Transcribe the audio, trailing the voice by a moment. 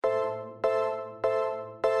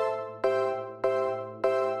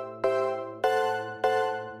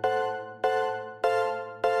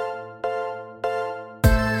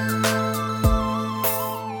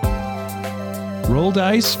Roll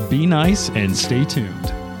dice, be nice, and stay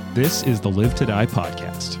tuned. This is the Live to Die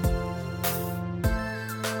podcast.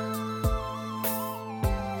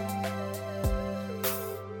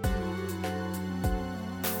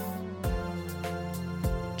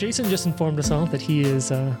 Jason just informed us all that he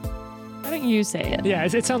is... Why don't you say it? Yeah,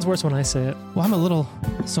 it sounds worse when I say it. Well, I'm a little...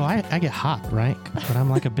 So I get hot, right? But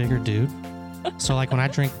I'm like a bigger dude. So like when I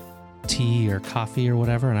drink tea or coffee or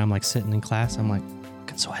whatever, and I'm like sitting in class, I'm like, I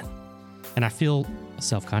can sweat. And I feel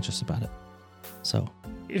self-conscious about it. So...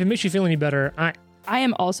 If it makes you feel any better, I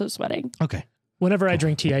am also sweating. Okay. whenever I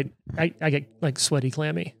drink tea, I get like sweaty,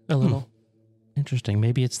 clammy a little. Interesting.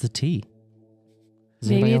 Maybe it's the tea.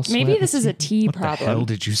 Maybe this is a tea What problem. the hell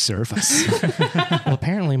did you serve us? Well,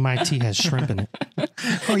 apparently my tea has shrimp in it.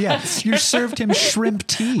 Oh, yeah. You served him shrimp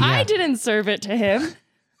tea. I didn't serve it to him.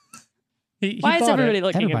 He Why is bought everybody it.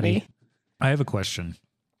 looking at me? I have a question.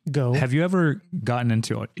 Go. Have you ever gotten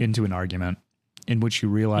into an argument in which you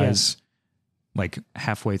realize, like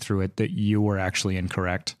halfway through it, that you were actually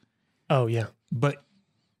incorrect, Oh, yeah. but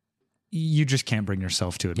you just can't bring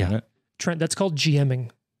yourself to admit it? Trent, that's called GMing.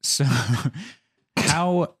 So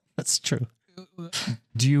how That's true.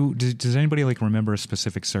 does anybody like remember a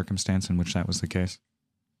specific circumstance in which that was the case?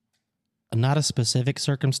 Not a specific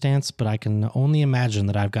circumstance, but I can only imagine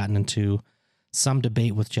that I've gotten into some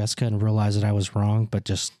debate with Jessica and realized that I was wrong, but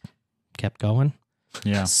just kept going.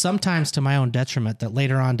 Yeah. Sometimes to my own detriment, that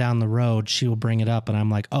later on down the road, she will bring it up and I'm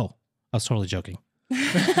like, oh, I was totally joking.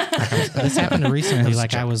 This happened recently.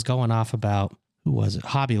 Like I was going off about, who was it?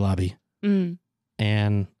 Hobby Lobby. Mm.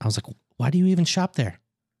 And I was like, why do you even shop there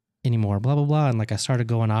anymore? Blah, blah, blah. And like I started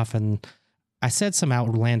going off and I said some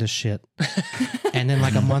outlandish shit. And then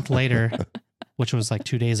like a month later, which was like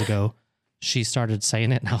 2 days ago, she started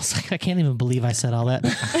saying it. And I was like, I can't even believe I said all that.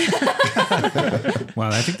 Wow,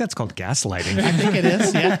 I think that's called gaslighting. I think it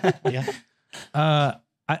is. Yeah. Yeah.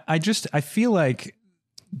 I feel like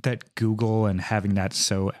that Google and having that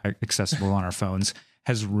so accessible on our phones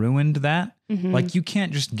has ruined that. Mm-hmm. Like you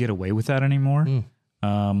can't just get away with that anymore.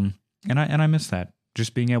 And I miss that.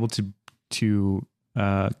 Just being able to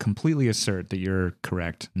completely assert that you're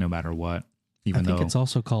correct no matter what. Even I think though it's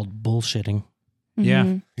also called bullshitting.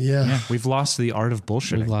 yeah, Yeah. we've lost the art of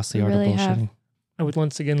bullshitting. We've lost the We art really of have. bullshitting. I would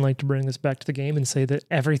once again like to bring this back to the game and say that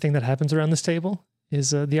everything that happens around this table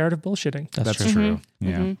is the art of bullshitting. That's That's true. true.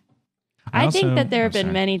 Yeah. Mhm. I I think also- that there have oh, been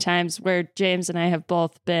sorry. many times where James and I have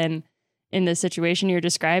both been in the situation you're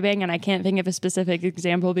describing, and I can't think of a specific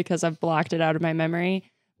example because I've blocked it out of my memory.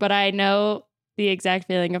 But I know the exact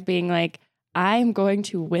feeling of being like, I'm going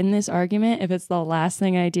to win this argument if it's the last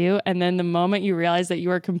thing I do. And then the moment you realize that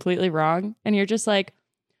you are completely wrong, and you're just like,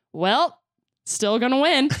 well, still gonna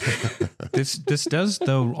win. This does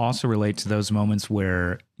though also relate to those moments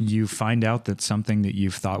where you find out that something that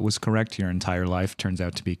you've thought was correct your entire life turns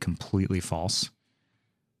out to be completely false,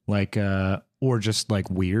 like or just like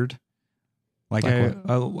weird. Like I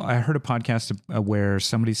heard a podcast where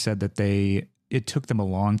somebody said that it took them a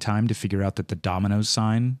long time to figure out that the Domino's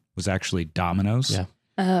sign was actually Domino's. Yeah.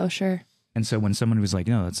 Oh, sure. And so when someone was like,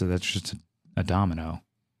 no, that's just a domino,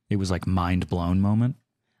 it was like mind blown moment.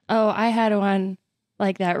 Oh, I had one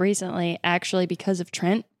like that recently, actually, because of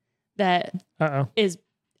Trent. That Uh-oh. is,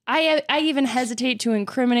 I even hesitate to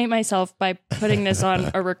incriminate myself by putting this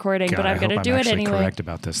on a recording, God, but I'm I going hope to do I'm it actually anyway. correct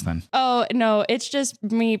about this then. Oh, no, it's just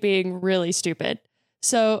me being really stupid.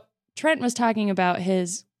 So Trent was talking about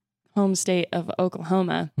his home state of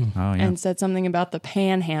Oklahoma Oh yeah. and said something about the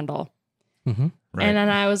panhandle. Mm-hmm. Right. And then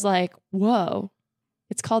I was like, whoa,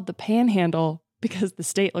 it's called the panhandle because the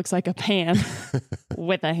state looks like a pan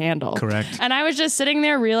with a handle. Correct. And I was just sitting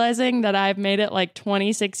there realizing that I've made it like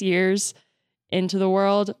 26 years into the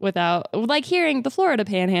world without like hearing the Florida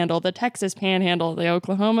panhandle, the Texas panhandle, the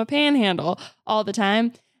Oklahoma panhandle all the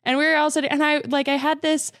time. And we were all sitting, and I had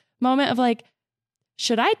this moment of like,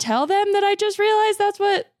 should I tell them that I just realized that's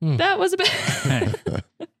what that was about? Hey.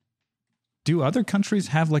 Do other countries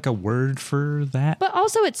have like a word for that? But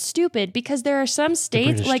also it's stupid because there are some states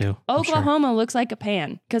British like do, I'm sure. Oklahoma looks like a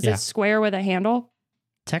pan because Yeah. it's square with a handle.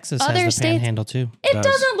 Texas Other has the states- panhandle too. It does.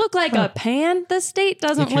 doesn't look like a pan. The state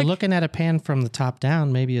doesn't If you're look looking at a pan from the top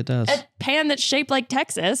down, maybe it does. a pan that's shaped like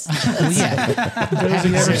Texas. Well, yeah.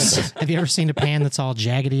 have you ever seen a pan that's all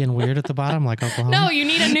jaggedy and weird at the bottom, like Oklahoma? No, you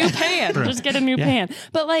need a new pan. Just get a new Yeah. pan.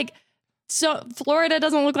 But like, so Florida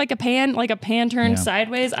doesn't look like a pan turned Yeah.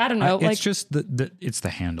 sideways. I don't know. It's Like, just it's the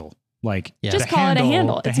handle. Like Yeah. Just the call it a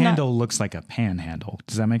handle. The It's not- handle looks like a panhandle.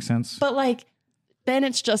 Does that make sense? but like, then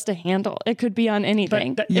it's just a handle. It could be on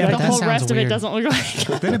anything. But- If yeah, the but that whole sounds rest of it weird. doesn't look like.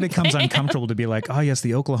 But then it becomes uncomfortable to be like, oh yes,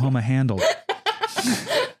 the Oklahoma handle.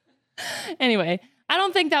 Anyway, I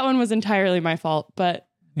don't think that one was entirely my fault, but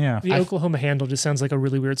Yeah. The Oklahoma Handle just sounds like a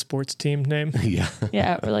really weird sports team name. Yeah.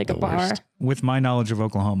 yeah, or like a The bar. worst. With my knowledge of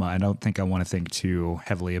Oklahoma, I don't think I want to think too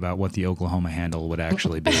heavily about what the Oklahoma handle would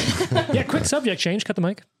actually be. Yeah, quick subject change. Cut the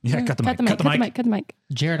mic. Yeah, cut the mic. Cut the mic.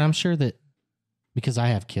 Jared, I'm sure that because I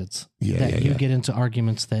have kids, Yeah, that yeah, you yeah. get into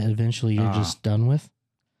arguments that eventually you're just done with.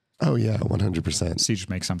 Oh, yeah, 100%. So you just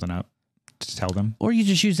make something up to tell them. Or you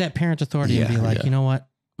just use that parent authority and Yeah, be like, yeah. you know what?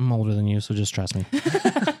 I'm older than you, so just trust me.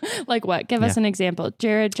 Like what? Give us Yeah. an example.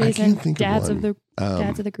 Jared, I Jason, can't think of dads of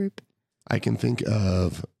one. the group. I can think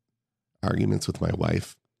of arguments with my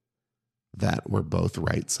wife that were both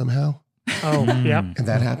right somehow. Oh, yeah. And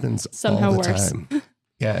that happens Somehow all the worse. time.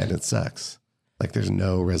 Yeah, and it sucks. Like there's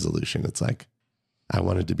no resolution. It's like, I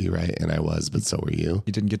wanted to be right and I was, but so were you.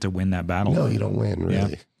 You didn't get to win that battle. No, you don't win,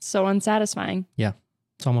 really. So unsatisfying.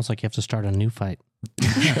 It's almost like you have to start a new fight. Or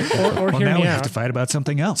Well, hear now me we have out. to fight about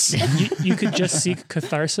something else. You could just seek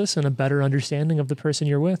catharsis and a better understanding of the person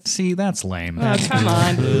you're with. See, that's lame. Oh, come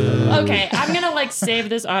on. Okay, I'm going to like save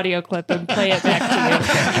this audio clip and play it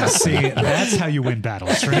back to See, that's how you win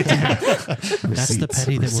battles, right? That's the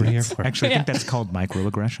petty that we're here for. Actually, I think that's called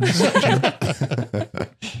microaggressions.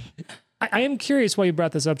 I am curious why you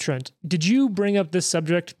brought this up, Trent. Did you bring up this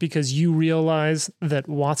subject because you realize that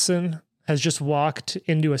Watson has just walked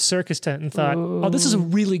into a circus tent and thought, oh, this is a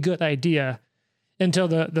really good idea, until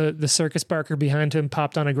the circus barker behind him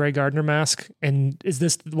popped on a Grey Gardner mask? And is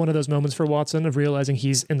this one of those moments for Watson of realizing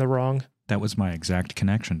he's in the wrong? That was my exact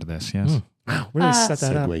connection to this, yes. Wow, really set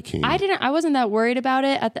that up. Segway King. I wasn't that worried about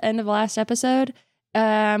it at the end of last episode.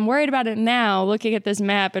 I'm worried about it now, looking at this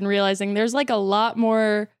map and realizing there's like a lot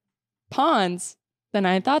more pawns than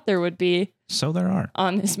I thought there would be So there are.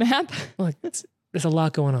 on this map. Like, there's a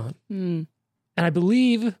lot going on. Hmm. And I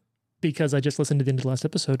believe, because I just listened to the end of the last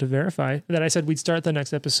episode to verify, that I said we'd start the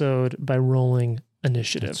next episode by rolling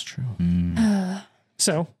initiative. That's true. Mm.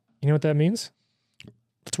 So, you know what that means?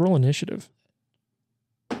 Let's roll initiative.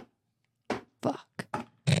 Fuck.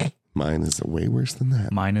 Mine is way worse than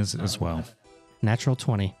that. Mine is as well. Natural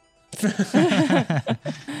 20.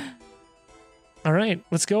 All right,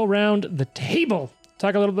 let's go around the table.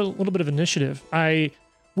 Talk a little bit of initiative. I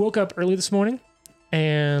woke up early this morning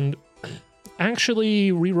and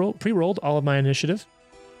actually pre-rolled all of my initiative.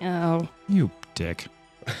 Oh. You dick.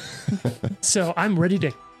 So I'm ready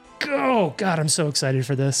to go. God, I'm so excited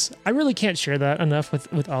for this. I really can't share that enough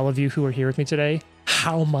with all of you who are here with me today,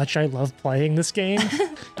 how much I love playing this game.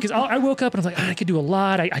 Because I woke up and I was like, I could do a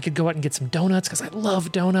lot. I could go out and get some donuts because I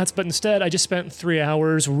love donuts. But instead, I just spent 3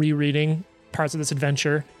 hours rereading parts of this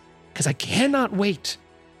adventure because I cannot wait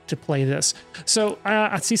to play this. So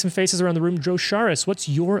I see some faces around the room. Drosharis, what's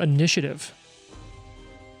your initiative?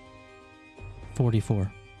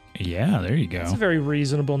 44. Yeah, there you That's a go. very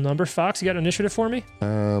reasonable number. Fox, you got an initiative for me?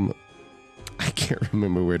 I can't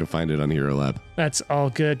remember where to find it on Hero Lab. That's all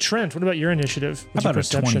good. Trent, what about your initiative? How What's your about a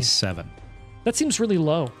perception? 27? That seems really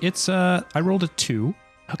low. It's, I rolled a 2.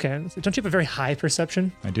 Okay. Don't you have a very high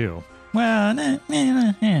perception? I do. Well,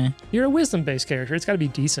 You're a wisdom-based character. It's got to be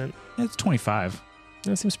decent. it's 25.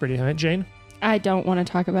 That seems pretty high. Jane? I don't want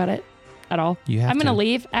to talk about it at all. You have I'm going to to.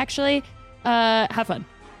 leave, actually. Have fun.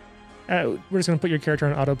 We're just going to put your character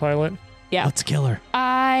on autopilot. Yeah. Let's kill her.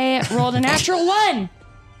 I rolled a natural 1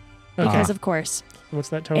 Okay. because of course. What's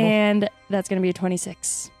that total? And that's going to be a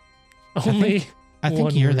 26. Only I think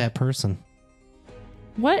one you're word. that person.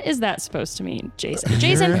 What is that supposed to mean, Jason?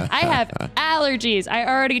 Jason, I have allergies. I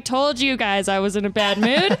already told you guys I was in a bad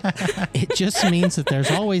mood. It just means that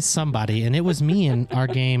there's always somebody, and it was me in our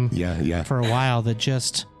game Yeah. for a while that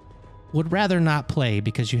just would rather not play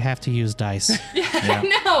because you have to use dice.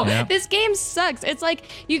 No, Yeah. this game sucks. It's like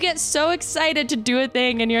you get so excited to do a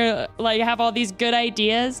thing and you're like have all these good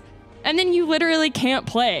ideas and then you literally can't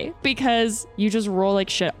play because you just roll like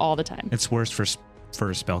shit all the time. It's worse for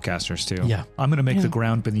spellcasters, too. Yeah. I'm going to make Yeah. the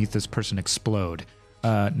ground beneath this person explode.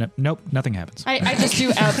 Nope, nothing happens. I just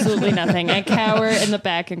do absolutely nothing. I cower in the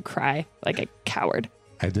back and cry like a coward.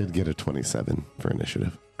 I did get a 27 for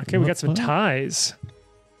initiative. Okay, we got some ties.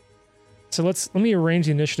 So let me arrange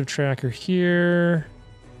the initiative tracker here.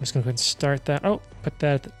 I'm just going to go ahead and start that. Oh, put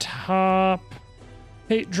that at the top.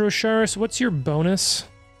 Hey, Drosharis, what's your bonus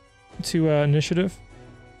to initiative?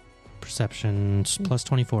 Perception plus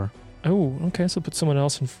 24. Oh, okay. So put someone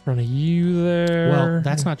else in front of you there. Well,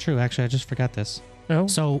 that's not true. Actually, I just forgot this. Oh,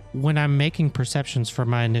 So when I'm making perceptions for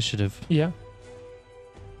my initiative, yeah.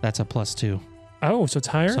 that's a plus 2. Oh, so it's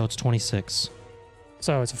higher? So it's 26.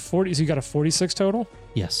 So it's a 40. So you got a 46 total?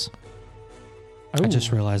 Yes. Oh, I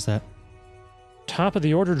just realized that. top of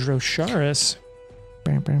the order, Drosharis.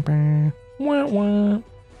 Bah, bah, bah. Wah, wah.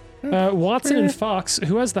 Watson and Fox,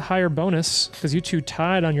 who has the higher bonus? Because you two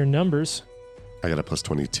tied on your numbers. I got a plus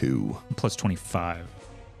 22. Plus 25.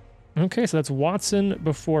 Okay, so that's Watson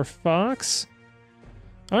before Fox.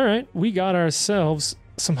 All right, we got ourselves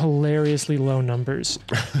some hilariously low numbers.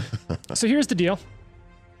 So here's the deal.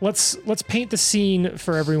 Let's paint the scene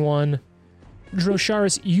for everyone.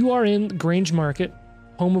 Drosharis, you are in Grange Market,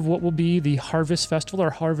 home of what will be the Harvest Festival or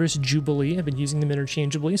Harvest Jubilee. I've been using them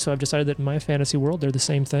interchangeably, so I've decided that in my fantasy world they're the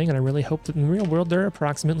same thing, and I really hope that in the real world they're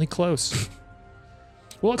approximately close.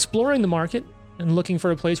 While exploring the market and looking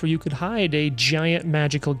for a place where you could hide a giant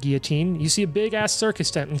magical guillotine, you see a big-ass circus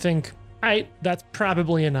tent and think, all right, that's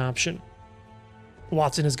probably an option.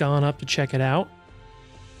 Watson has gone up to check it out.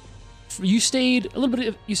 You stayed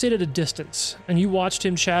at a distance, and you watched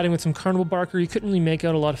him chatting with some carnival barker. You couldn't really make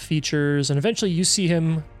out a lot of features, and eventually you see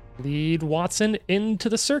him lead Watson into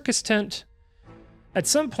the circus tent. At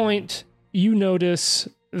some point, you notice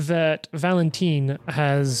that Valentine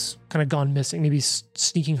has kind of gone missing, maybe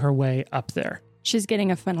sneaking her way up there. She's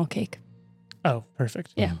getting a funnel cake. Oh,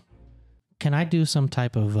 perfect. Yeah. Can I do some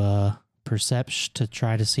type of perception to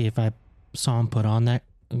try to see if I saw him put on that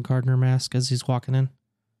gardener mask as he's walking in?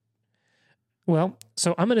 Well,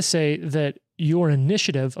 so I'm going to say that your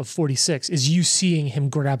initiative of 46 is you seeing him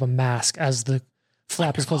grab a mask as the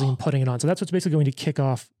flap is closing and putting it on. So that's what's basically going to kick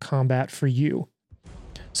off combat for you.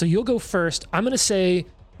 So you'll go first. I'm going to say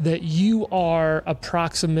that you are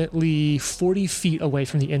approximately 40 feet away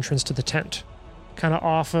from the entrance to the tent, kind of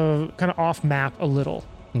off map a little.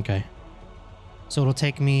 Okay. So it'll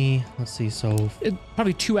take me, let's see, so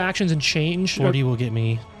Probably 2 actions and change. 40 will get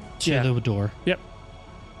me to Yeah. the door. Yep.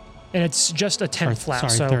 And it's just a tent flap.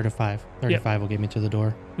 Sorry, 35. 35 will get me to the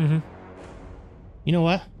door. Mm-hmm. You know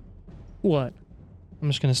what? What? I'm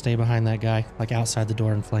just going to stay behind that guy, like outside the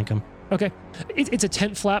door and flank him. Okay. It's a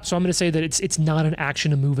tent flap, so I'm going to say that it's not an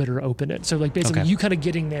action to move it or open it. So like basically Okay. you kind of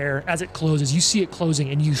getting there as it closes, you see it closing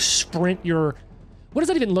and you sprint your... What does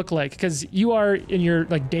that even look like? Because you are in your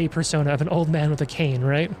like day persona of an old man with a cane,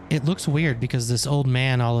 right? It looks weird because this old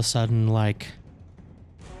man all of a sudden like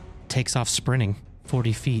takes off sprinting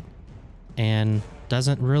 40 feet and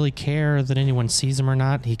doesn't really care that anyone sees him or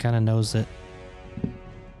not. He kind of knows that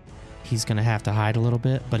he's going to have to hide a little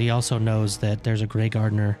bit, but he also knows that there's a Grey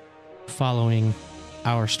Gardener following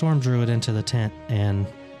our Storm Druid into the tent, and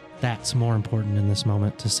that's more important in this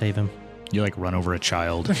moment to save him. You like run over a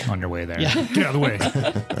child on your way there. Yeah. Get out of the way.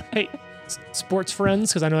 Hey, sports friends,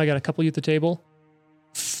 because I know I got a couple of you at the table.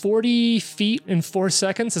 40 feet in 4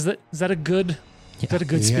 seconds. Is that a good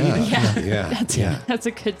speed? Yeah. That's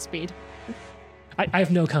a good speed. I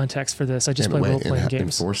have no context for this. I just play role-playing in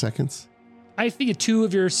games. 4 seconds? I think 2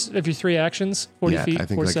 of your 3 actions, 40 feet, I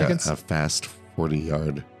think 4 like seconds. a fast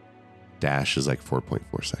 40-yard dash is like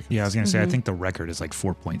 4.4 seconds. Yeah, I was going to say, I think the record is like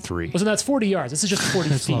 4.3. Well, so that's 40 yards. This is just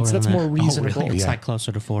 40 It's feet, lower so that's than more that. reasonable. It's Yeah. like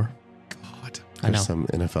closer to 4. God. I know. There's some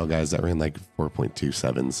NFL guys that ran like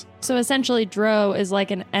 4.27s. So essentially, Dro is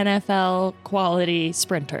like an NFL quality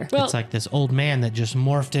sprinter. Well, It's like this old man that just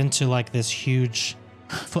morphed into like this huge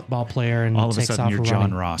football player and All of a takes sudden, off you're running.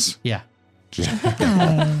 John Ross. Yeah.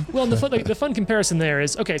 well, the fun comparison there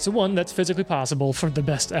is, okay, so one, that's physically possible for the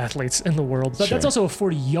best athletes in the world, but that's also a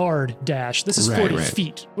 40-yard dash. This is 40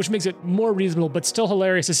 feet, which makes it more reasonable, but still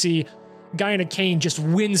hilarious to see a guy in a cane just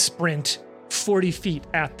wind sprint 40 feet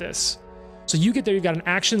at this. So you get there, you've got an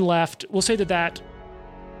action left. We'll say that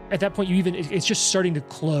at that point, it's just starting to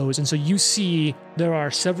close, and so you see there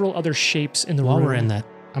are several other shapes in the room. While we're in that,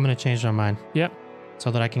 I'm going to change my mind. Yep.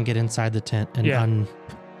 So that I can get inside the tent and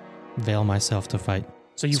unveil myself to fight.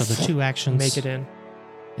 So the 2 actions. make it in.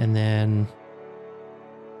 And then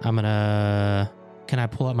I'm going to... Can I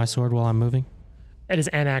pull out my sword while I'm moving? It is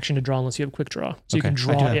an action to draw unless you have quick draw. So you Okay, can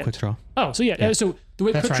draw I do have it. quick draw. Oh, so yeah. So the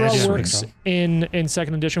way That's quick right, I do draw have works quick in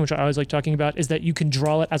second edition, which I always like talking about, is that you can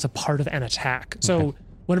draw it as a part of an attack. So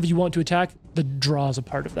whenever you want to attack, the draw is a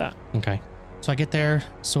part of that. Okay. So I get there,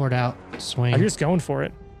 sword out, swing. Oh, you're just going for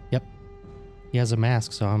it. Yep. He has a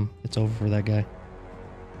mask, so it's over for that guy.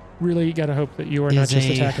 Really got to hope that you are not Is just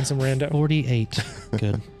a attacking some rando. 48.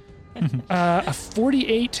 Good. A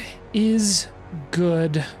 48 is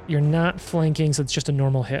good. You're not flanking, so it's just a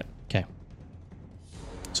normal hit. Okay.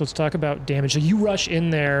 So let's talk about damage. So you rush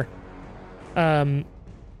in there.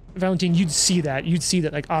 Valentine, you'd see that.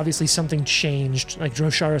 Like, obviously something changed. Like,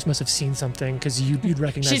 Drosharis must have seen something because you'd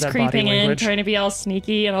recognize She's that body creeping in, language. trying to be all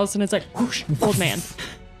sneaky, and all of a sudden it's like, whoosh, old man.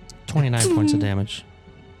 29 points of damage.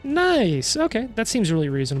 Nice. Okay, that seems really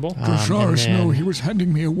reasonable. And then- he was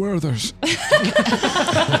handing me a Werther's.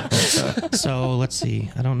 So let's see.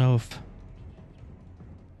 I don't know if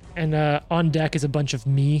And on deck is a bunch of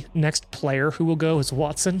me. Next player who will go is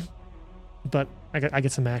Watson. But I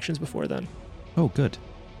get some actions before then. Oh, good.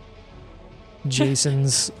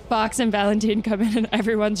 Jason's. Fox and Valentine come in and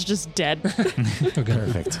everyone's just dead. Okay.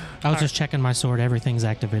 Perfect. I was just checking my sword. Everything's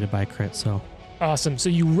activated by crit, so. Awesome. So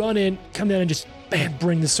you run in, come down, and just bam,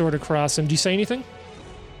 bring the sword across him. Do you say anything?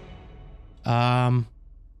 Watson,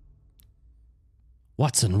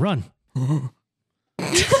 run.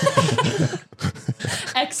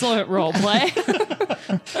 Excellent role play.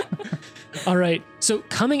 All right. So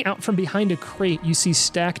coming out from behind a crate, you see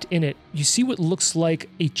stacked in it, you see what looks like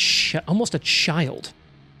almost a child.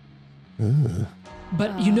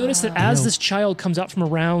 But you notice that as this child comes out from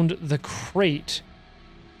around the crate,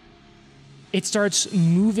 it starts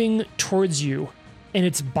moving towards you, and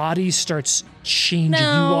its body starts changing.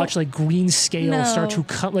 No. You watch like green scales start No. to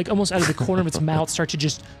come, like almost out of the corner of its mouth, start to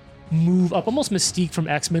just move up, almost Mystique from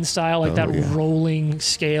X-Men style, like that rolling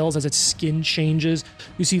scales as its skin changes.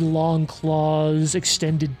 You see long claws,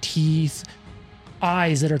 extended teeth,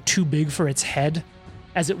 eyes that are too big for its head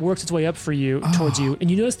as it works its way up for you towards you. And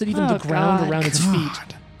you notice that even the ground God. around its feet,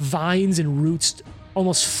 vines and roots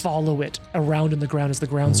almost follow it around in the ground as the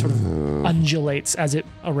ground sort of undulates as it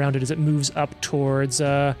moves up towards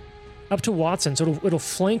up to Watson. So it'll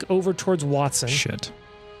flank over towards Watson. Shit.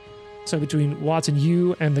 So between Watson,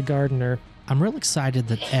 you and the gardener. I'm real excited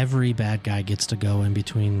that every bad guy gets to go in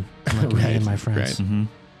between like, me and my friends. Right.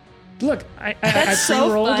 Mm-hmm. Look, I That's so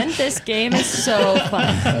pre-rolled. fun. This game is so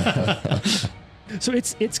fun. So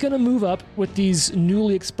it's going to move up with these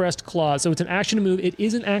newly expressed claws. So it's an action to move. It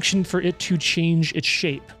is an action for it to change its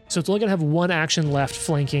shape. So it's only going to have one action left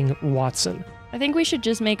flanking Watson. I think we should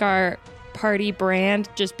just make our party brand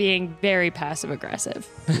just being very passive aggressive.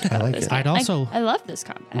 I like it. I'd also I love this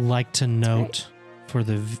combat. like to note for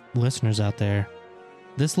the listeners out there,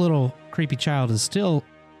 this little creepy child is still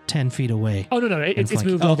 10 feet away. Oh, no. It's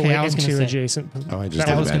flanking. moved all the Okay, way I was gonna into say- adjacent. Oh, I just That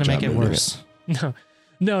did a was bad going to make job it moving worse. No.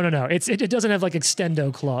 It doesn't have like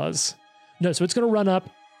extendo claws. No, so it's going to run up.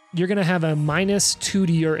 You're going to have a -2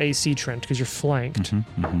 to your AC, Trent, because you're flanked.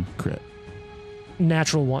 Crit.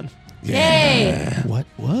 Natural 1. Yay! What?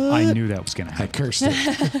 I knew that was going to I happen. cursed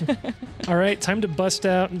it. All right, time to bust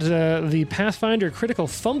out the Pathfinder Critical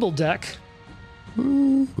Fumble deck.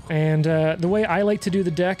 And the way I like to do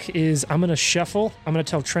the deck is I'm going to shuffle. I'm going to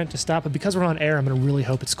tell Trent to stop, but because we're on air, I'm going to really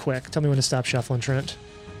hope it's quick. Tell me when to stop shuffling, Trent.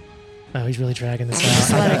 Oh, he's really dragging this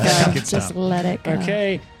Just out. let it go. Good Just stuff. let it go.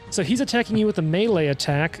 Okay, so he's attacking you with a melee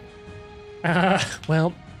attack.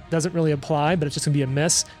 Well, doesn't really apply, but it's just going to be a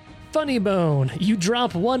miss. Funny Bone, you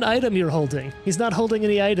drop one item you're holding. He's not holding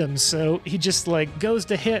any items, so he just like goes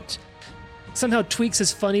to hit. Somehow tweaks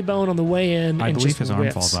his funny bone on the way in. I and believe just his arm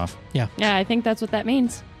whips. falls off. Yeah, I think that's what that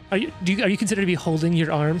means. Are you considered to be holding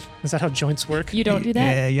your arm? Is that how joints work? You don't do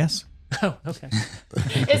that? Yes. Oh, okay.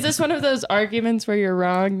 Is this one of those arguments where you're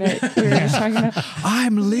wrong that we were just talking about?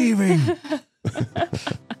 I'm leaving.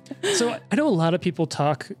 So I know a lot of people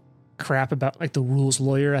talk crap about like the rules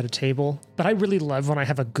lawyer at a table, but I really love when I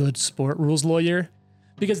have a good sport rules lawyer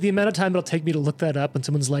because the amount of time it'll take me to look that up and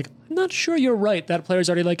someone's like, I'm not sure you're right. That player's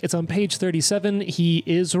already like, it's on page 37. He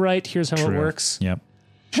is right. Here's how it True. works. Yep.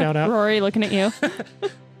 Shout out. Rory looking at you.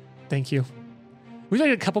 Thank you. We've got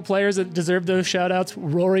a couple players that deserve those shout outs.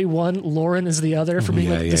 Rory one, Lauren is the other for being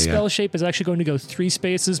Yeah, like, yeah, the spell shape is actually going to go 3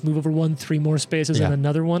 spaces, move over 1, 3 more spaces, Yeah. and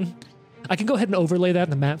another one. I can go ahead and overlay that in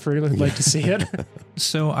the map for anyone who'd like to see it.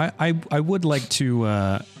 So I would like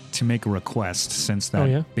to make a request since that Oh,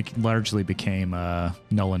 yeah? largely became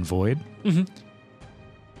null and void. Mhm.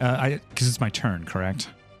 Because it's my turn, correct?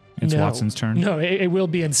 It's No. Watson's turn. No, it will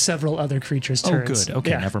be in several other creatures' Oh, turns. good.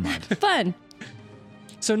 Okay, Yeah. never mind. Fun.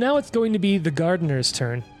 So now it's going to be the gardener's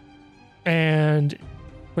turn. And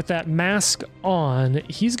with that mask on,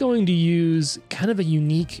 he's going to use kind of a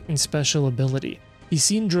unique and special ability. He's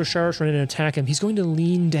seen Drosharis run in and attack him. He's going to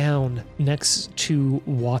lean down next to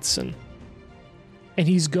Watson. And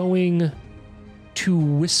he's going to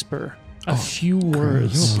whisper a few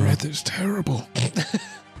words. breath is terrible.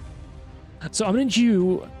 So I'm going to need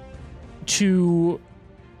you to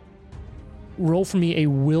roll for me a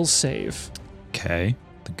will save. Okay.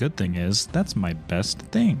 The good thing is that's my best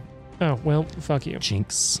thing. Oh, well, fuck you.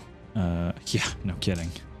 Jinx. Yeah, no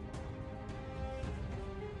kidding.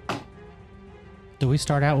 Do we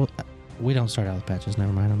start out with... We don't start out with patches.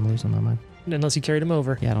 Never mind. I'm losing my mind. Unless you carried him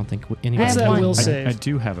over. Yeah, I don't think I What's have that one. will I save?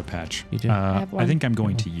 do have a patch. You do? I have I one. think I'm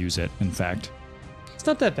going to use it, in fact. It's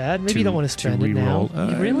not that bad. Maybe you don't want to spend it now.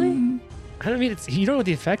 reroll. Really? I don't mean you don't know what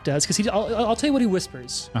the effect does because I'll tell you what he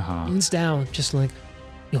whispers. Uh-huh. Leans down, just like,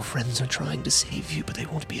 your friends are trying to save you, but they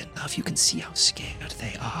won't be enough. You can see how scared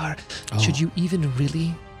they are. Oh. Should you even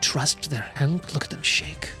really trust their hand? Look at them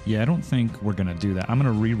shake. Yeah, I don't think we're gonna do that. I'm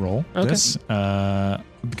gonna re-roll this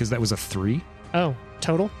because that was a 3. Oh,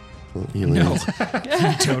 total? You No, lose.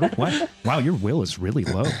 total. What? Wow, your will is really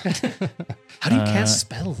low. How do you cast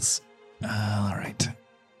spells? All right.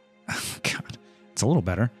 Oh, God, it's a little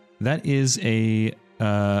better. That is a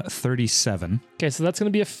 37. Okay, so that's going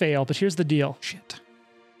to be a fail, but here's the deal. Shit.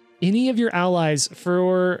 Any of your allies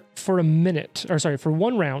for a minute, or sorry, for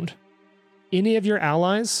 1 round, any of your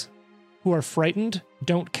allies who are frightened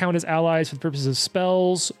don't count as allies for the purposes of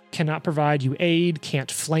spells, cannot provide you aid,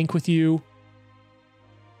 can't flank with you.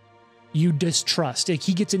 You distrust. Like,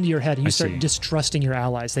 he gets into your head and you start distrusting your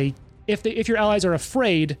allies. If your allies are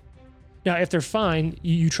afraid, now if they're fine,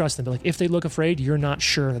 you trust them. But like if they look afraid, you're not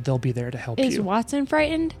sure that they'll be there to help you. Is Watson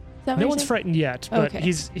frightened? Is that what No you're one's saying? frightened yet, but Okay.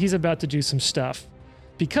 he's about to do some stuff.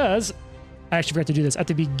 Because I actually forgot to do this. At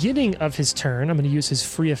the beginning of his turn, I'm going to use his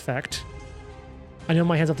free effect. I know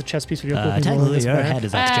my hand's off the chess piece, but you're Technically, your head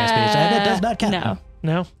is off the chest page. That does not count. No.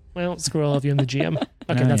 No? Well, screw all of you in the GM.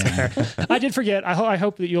 Okay, that's not fair. I did forget. I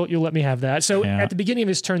hope that you'll let me have that. So Yeah. at the beginning of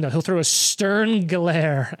his turn, though, he'll throw a stern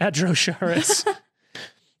glare at Drosharis.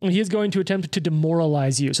 And he is going to attempt to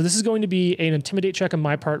demoralize you. So this is going to be an intimidate check on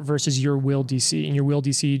my part versus your will DC. And your will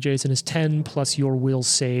DC, Jason, is 10 plus your will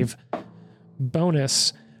save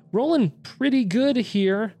bonus. Rolling pretty good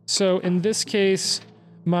here. So in this case,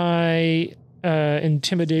 my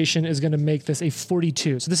intimidation is going to make this a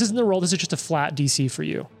 42. So this isn't the roll. This is just a flat DC for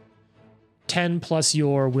you. 10 plus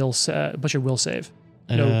your will save.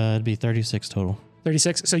 No. It'd be 36 total.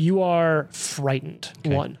 36. So you are frightened.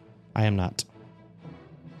 Okay. 1. I am not.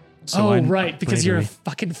 So right, because you're a bravery.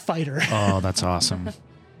 fucking fighter. Oh, that's awesome.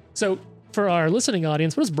 So for our listening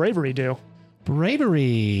audience, what does bravery do?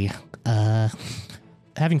 Bravery.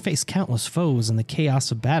 Having faced countless foes in the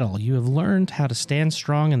chaos of battle, you have learned how to stand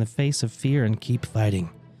strong in the face of fear and keep fighting.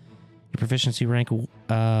 Your proficiency rank,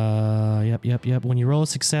 yep. When you roll a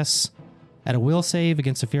success at a will save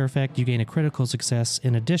against a fear effect, you gain a critical success.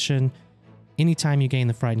 In addition, anytime you gain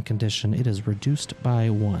the frightened condition, it is reduced by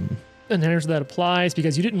 1. And here's that applies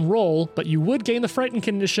because you didn't roll, but you would gain the frightened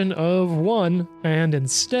condition of 1, and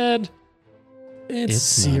instead, it's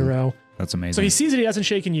It's none. 0. That's amazing. So he sees that he hasn't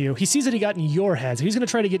shaken you. He sees that he got in your head. So he's going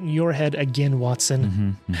to try to get in your head again,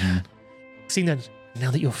 Watson. Seeing that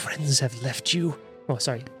now that your friends have left you. Oh,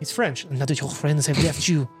 sorry. He's French. Now that your friends have left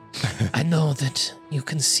you, I know that you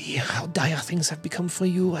can see how dire things have become for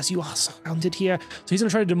you as you are surrounded here. So he's going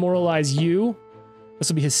to try to demoralize you. This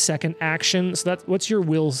will be his second action. So what's your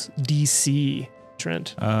will's DC,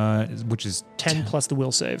 Trent? Which is 10 plus the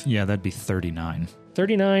will save. Yeah, that'd be 39.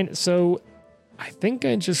 39. So I think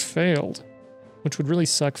I just failed, which would really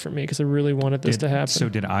suck for me because I really wanted this to happen. So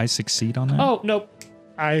did I succeed on that? Oh, nope.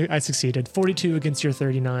 I succeeded. 42 against your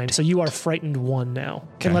 39. So you are frightened 1 now.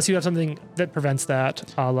 Okay. Unless you have something that prevents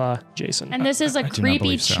that, a la Jason. And this is a I do not creepy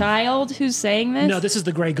believe so. child who's saying this? No, this is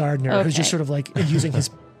the Grey Gardener who's just Okay. sort of like using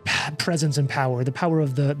his presence and power, the power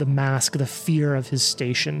of the mask, the fear of his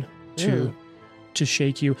station to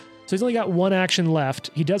shake you. So he's only got 1 action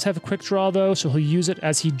left. He does have a quick draw though, so he'll use it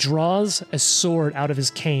as he draws a sword out of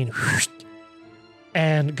his cane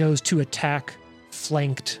and goes to attack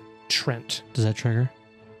flanked Trent. Does that trigger?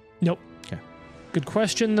 Nope. Okay. Good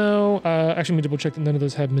question though. Actually, let me double check that none of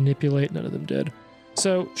those have manipulate. None of them did.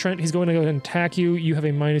 So Trent, he's going to go ahead and attack you. You have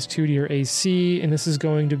a -2 to your AC, and this is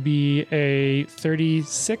going to be a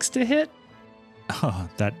 36 to hit. Oh,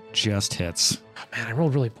 that just hits. Oh, man, I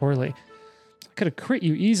rolled really poorly. I could have crit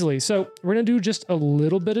you easily. So we're going to do just a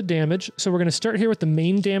little bit of damage. So we're going to start here with the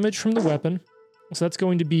main damage from the weapon. So that's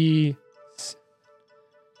going to be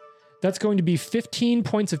 15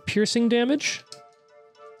 points of piercing damage,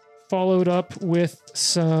 followed up with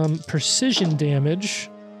some precision damage.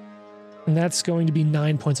 And that's going to be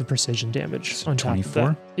 9 points of precision damage So on top of 24?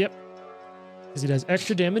 that. Yep. Because he does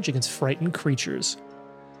extra damage against frightened creatures.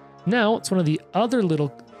 Now, it's one of the other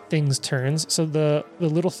little things' turns. So the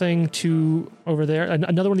little thing to over there,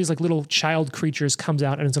 another one of these like little child creatures comes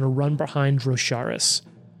out and is going to run behind Drosharis,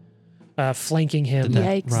 flanking him. Did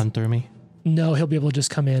that Yikes. run through me? No, he'll be able to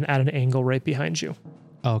just come in at an angle right behind you.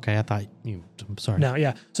 Oh, okay. I thought you. I'm sorry. No,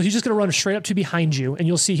 yeah. So he's just going to run straight up to behind you, and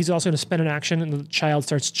you'll see he's also going to spend an action, and the child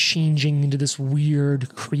starts changing into this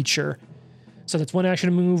weird creature. So that's 1 action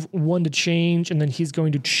to move, 1 to change, and then he's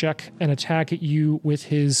going to check and attack at you with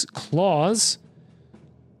his claws.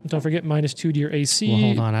 Don't forget -2 to your AC. Well,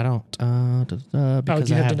 hold on. I don't. Because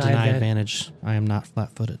you I have have deny deny advantage. advantage. I am not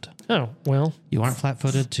flat-footed. Oh, well, You aren't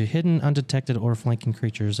flat-footed to hidden, undetected, or flanking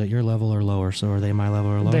creatures at your level or lower. So are they my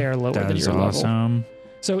level or lower? they are lower That than is your level. awesome.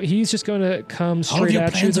 So he's just going to come straight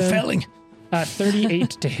at you then.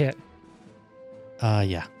 38 to hit.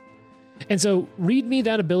 Yeah. And so read me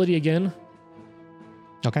that ability again,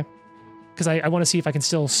 Okay. because I want to see if I can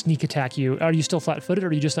still sneak attack you. Are you still flat-footed, or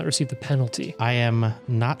do you just not receive the penalty? I am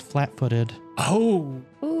not flat-footed. Oh,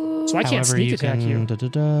 Ooh. so I can't However, sneak attack you.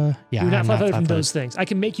 Yeah, You're not I'm flat-footed from those things. I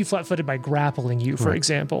can make you flat-footed by grappling you, for Right.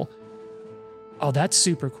 example. Oh, that's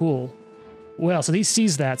super cool. Well, so he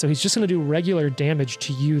sees that, so he's just going to do regular damage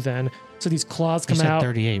to you then. So these claws You come said out.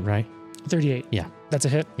 38, right? 38. Yeah. That's a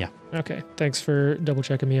hit? Yeah. Okay. Thanks for double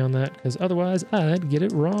checking me on that, because otherwise I'd get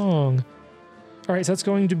it wrong. All right, so that's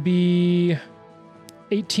going to be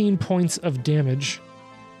 18 points of damage.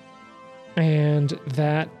 And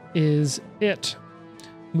that is it.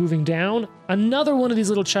 Moving down, another one of these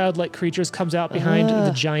little childlike creatures comes out behind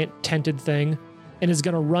the giant tented thing and is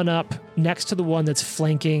going to run up next to the one that's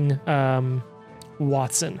flanking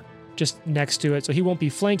Watson, just next to it. So he won't be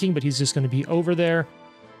flanking, but he's just going to be over there.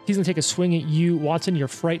 He's going to take a swing at you. Watson, you're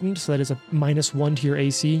frightened, so that is a -1 to your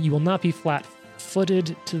AC. You will not be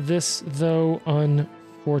flat-footed to this, though,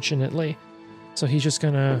 unfortunately. So he's just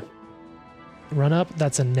going to run up.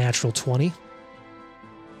 That's a natural 20.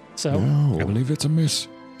 So, No. I believe it's a miss.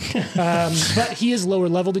 but he is lower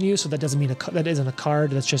level than you, so that doesn't mean that isn't a card.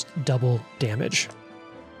 That's just double damage.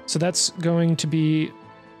 So that's going to be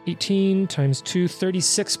 18 times 2,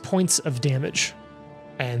 36 points of damage.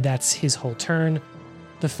 And that's his whole turn.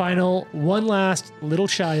 The final, one last little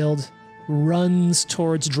child runs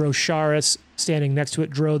towards Drosharis, standing next to it.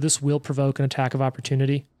 Dro, this will provoke an attack of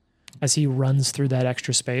opportunity as he runs through that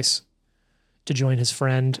extra space to join his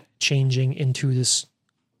friend, changing into this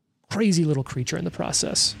crazy little creature in the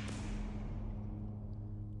process.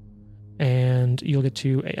 And you'll get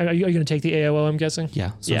to... Are you going to take the AOO, I'm guessing?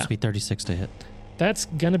 Yeah. So it's be 36 to hit. That's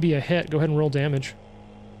going to be a hit. Go ahead and roll damage.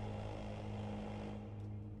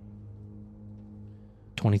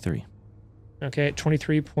 23. Okay,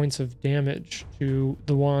 23 points of damage to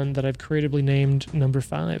the one that I've creatively named number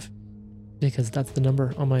 5, because that's the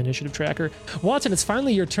number on my initiative tracker. Watson, it's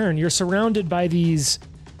finally your turn. You're surrounded by these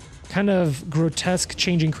kind of grotesque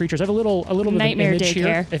changing creatures. I have a little bit Nightmare of an image here.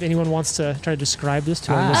 daycare. If anyone wants to try to describe this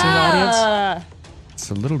to our listening audience.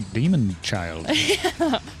 It's a little demon child.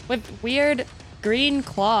 With weird green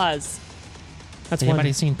claws. That's Anybody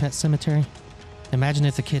one. seen Pet Cemetery? Imagine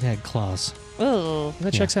if the kid had claws. Ooh.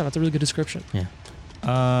 That checks out. That's a really good description.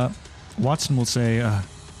 Watson will say,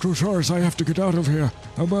 Drosharis, I have to get out of here,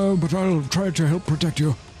 but I'll try to help protect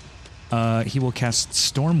you. he will cast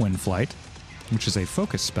Stormwind Flight, which is a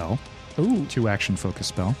focus spell, Ooh. 2-action focus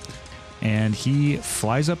spell, and he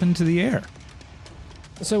flies up into the air.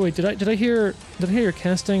 So wait, did I hear you're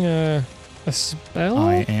casting a spell?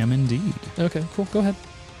 I am indeed. Okay, cool. Go ahead.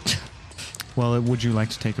 Well, would you like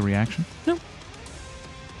to take a reaction? No.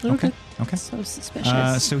 Okay. Okay. So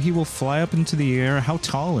suspicious. So he will fly up into the air. How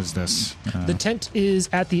tall is this? The tent is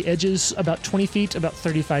at the edges about 20 feet, about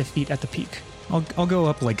 35 feet at the peak. I'll go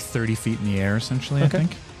up like 30 feet in the air, essentially, Okay. I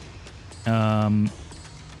think.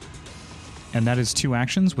 And that is 2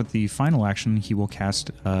 actions. With the final action, he will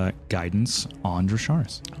cast Guidance on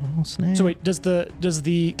Drosharis. Oh, snap. So wait, does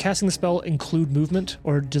the casting the spell include movement,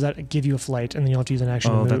 or does that give you a flight and then you'll have to use an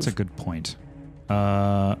action to Oh, move? that's a good point.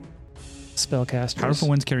 Spellcasters. Powerful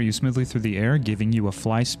winds carry you smoothly through the air, giving you a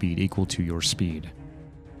fly speed equal to your speed.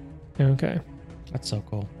 Okay. That's so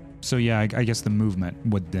cool. So yeah, I guess the movement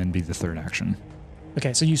would then be the 3rd action.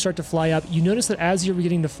 Okay, so you start to fly up. You notice that as you're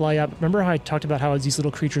beginning to fly up, remember how I talked about how as these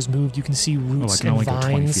little creatures moved, you can see roots can and only go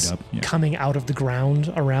 20 vines feet up. Yeah. coming out of the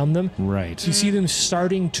ground around them? Right. You see them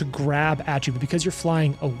starting to grab at you, but because you're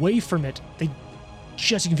flying away from it, you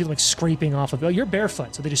can feel them like scraping off of it. You're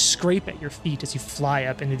barefoot, so they just scrape at your feet as you fly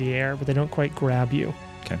up into the air, but they don't quite grab you.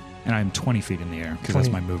 Okay. And I'm 20 feet in the air because that's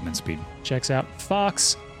 20. my movement speed. Checks out.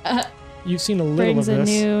 Fox, you've seen a little Brings of a this.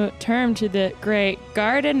 new term to the great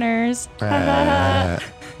gardeners.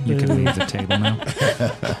 You can leave the table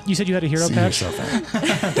now. You said you had a hero See patch? yourself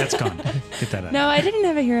out. That's gone. Get that out. No, I didn't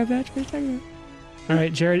have a hero badge. What are you talking about? All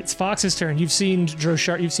right, Jared, it's Fox's turn. You've seen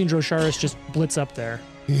Drosharis just blitz up there.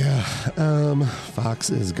 Yeah. Fox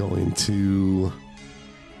is going to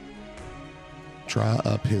draw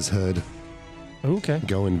up his hood, Okay.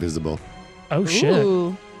 go invisible. Oh, shit.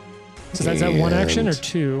 Ooh. So is that one action or And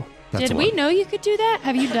 2? that's Did we one. know you could do that?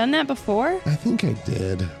 Have you done that before? I think I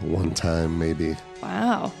did one time, maybe.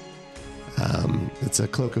 Wow. It's a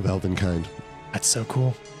cloak of elvenkind. That's so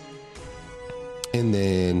cool. And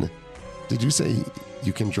then, did you say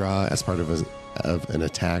you can draw as part of an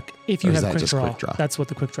attack? If you Or is have that quick just draw, quick draw? that's what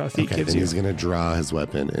the quick draw feat Okay, gives then you. he's going to draw his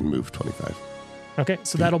weapon and move 25. Okay,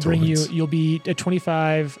 so feet that'll bring you, towards- you'll be at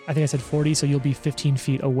 25, I think I said 40, so you'll be 15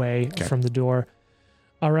 feet away Okay. from the door.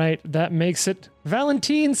 All right, that makes it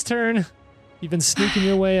Valentine's turn. You've been sneaking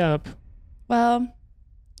your way up. Well,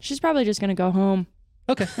 she's probably just gonna go home.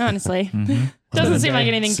 Okay. Honestly, Mhm. doesn't seem like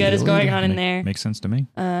anything See good you is going later. on in there. Makes sense to me.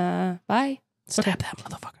 Bye. Stab that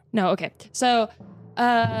motherfucker. No, okay. So,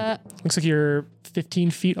 Looks like you're 15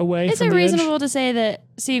 feet away is from it the reasonable to say that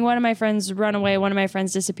seeing one of my friends run away, one of my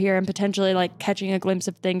friends disappear, and potentially like catching a glimpse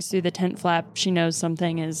of things through the tent flap, she knows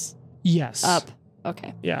something is edge? Yes. up?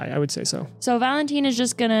 Okay. Yeah, I would say so. So Valentine is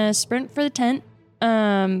just gonna sprint for the tent.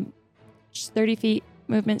 Just 30 feet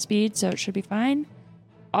movement speed, so it should be fine.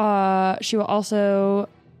 She will also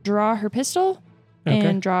draw her pistol Okay.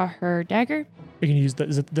 and draw her dagger. You can use that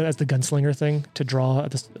as the gunslinger thing to draw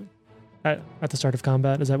at the start of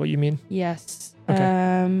combat. Is that what you mean? Yes.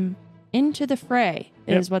 Okay. Into the fray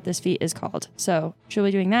is what this feat is called. So she'll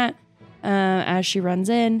be doing that as she runs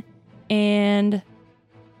in, and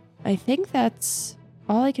I think that's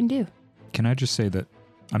all I can do. Can I just say that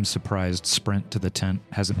I'm surprised sprint to the tent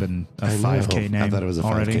hasn't been a I know. 5K name I thought it was a 5K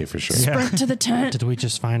already. for sure. Yeah. Sprint to the tent. Did we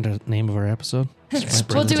just find a name of our episode?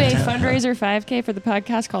 We'll do a fundraiser 5K for the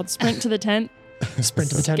podcast called Sprint to the Tent.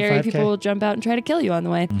 Sprint to the tent. Scary 5K. people will jump out and try to kill you on the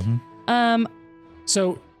way. Mhm.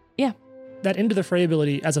 So Yeah. that into the fray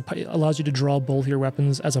ability allows you to draw both your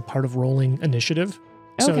weapons as a part of rolling initiative.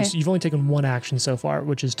 So Okay. you've only taken one action so far,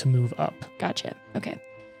 which is to move up. Gotcha. Okay.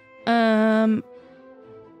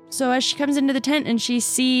 So as she comes into the tent and she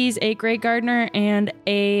sees a Grey Gardener and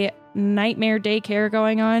a nightmare daycare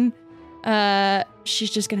going on, she's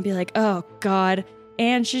just gonna be like, "Oh God!"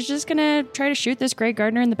 And she's just gonna try to shoot this Grey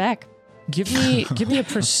Gardener in the back. Give me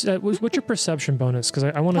what's your perception bonus? Because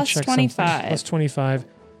I want to Plus check 25. something. Plus 25.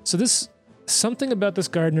 So something about this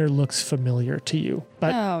gardener looks familiar to you,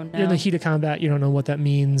 but Oh no! you're in the heat of combat. You don't know what that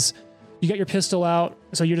means. You got your pistol out,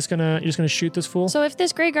 so you're just gonna shoot this fool. So if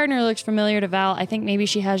this Grey Gardener looks familiar to Val, I think maybe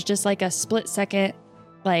she has just like a split second,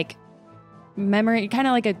 like memory, kind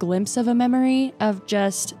of like a glimpse of a memory of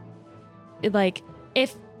just like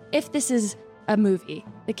if this is a movie,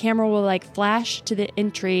 the camera will like flash to the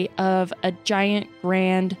entry of a giant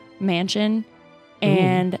grand mansion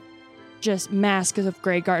and just masks of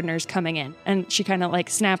Grey Gardeners coming in, and she kind of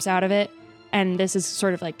like snaps out of it. And this is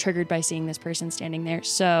sort of like triggered by seeing this person standing there.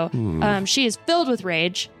 So she is filled with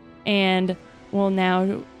rage and will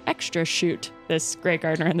now extra shoot this Grey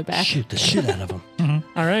Gardener in the back. Shoot the shit out of him.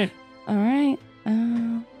 All right. All right.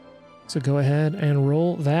 So go ahead and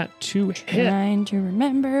roll that to hit. Trying to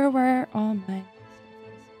remember where all my...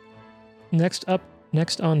 Next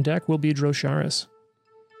on deck will be Drosharis.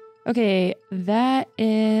 Okay, that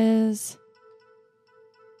is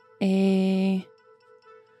a...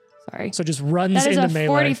 Sorry. So just runs That is into a melee.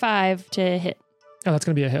 45 to hit. Oh, that's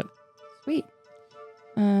gonna be a hit. Sweet.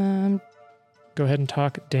 Go ahead and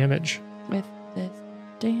talk damage. With this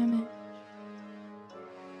damage.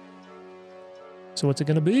 So what's it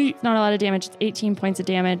gonna be? It's not a lot of damage. It's 18 points of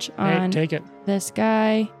damage Hey, on take it. this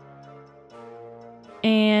guy.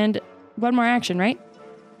 And one more action, right?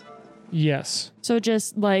 Yes. So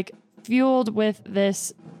just like fueled with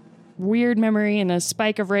this weird memory and a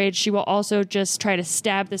spike of rage, she will also just try to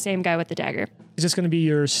stab the same guy with the dagger. Is this gonna be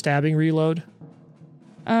your stabbing reload?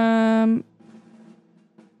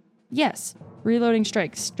 Yes. Reloading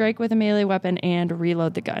strike. Strike with a melee weapon and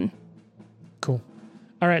reload the gun. Cool.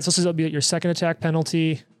 All right. So this will be at your second attack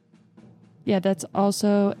penalty. Yeah, that's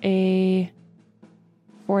also a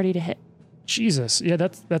 40 to hit. Jesus. Yeah,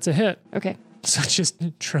 that's a hit. Okay. So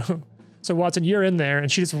so Watson, you're in there,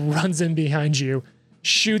 and she just runs in behind you,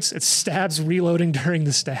 shoots, it stabs, reloading during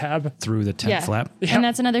the stab. Through the tent Yeah. flap. Yep. And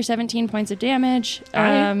that's another 17 points of damage.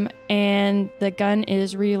 Aye. And the gun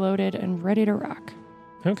is reloaded and ready to rock.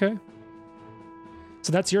 Okay.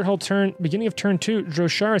 So that's your whole turn. Beginning of turn 2,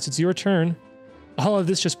 Drosharis, it's your turn. All of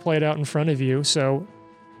this just played out in front of you. So,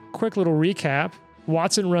 quick little recap.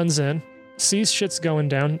 Watson runs in, sees shit's going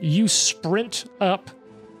down. You sprint up,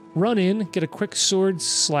 run in, get a quick sword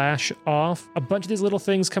slash off. A bunch of these little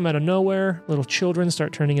things come out of nowhere. Little children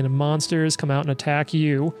start turning into monsters, come out and attack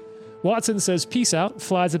you. Watson says, peace out,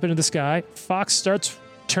 flies up into the sky. Fox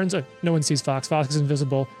turns, no one sees Fox. Fox is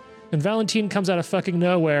invisible. And Valentine comes out of fucking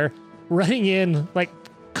nowhere, running in like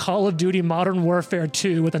Call of Duty Modern Warfare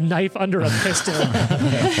 2 with a knife under a pistol.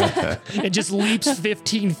 It just leaps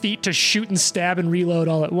 15 feet to shoot and stab and reload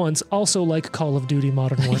all at once. Also like Call of Duty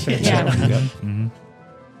Modern Warfare 2. Yeah. Mm-hmm.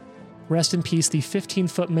 Rest in peace, the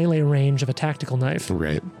 15-foot melee range of a tactical knife.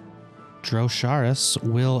 Right. Drosharis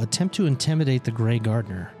will attempt to intimidate the Grey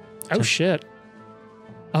Gardener. Oh, shit.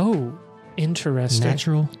 Oh, interesting.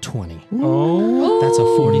 Natural 20. Oh, That's a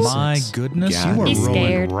 46. My goodness, God. you are He's rolling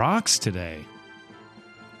scared. rocks today.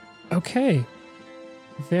 okay.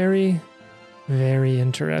 Very, very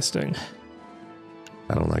interesting.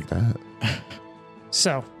 I don't like that.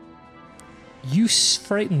 So, you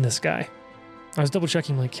frighten this guy. I was double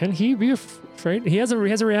checking, like, can he be afraid? He has a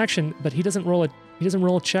reaction, but he doesn't roll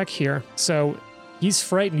a check here. So he's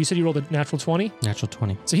frightened. You said you rolled a natural 20? Natural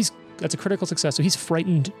 20. So that's a critical success. So he's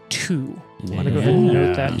frightened 2. I'm gonna go ahead and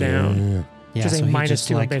note that down. Yeah. Yeah, Just so a he minus just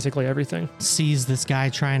 2 on like basically everything. sees this guy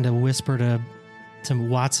trying to whisper to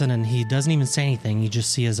Watson, and he doesn't even say anything. You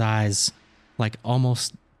just see his eyes, like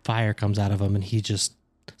almost fire comes out of him, and he just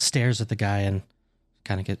stares at the guy and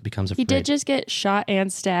kind of becomes afraid. He did just get shot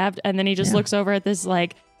and stabbed, and then he just looks over at this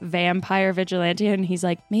like vampire vigilante, and he's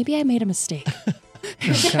like, maybe I made a mistake.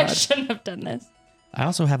 I shouldn't have done this. I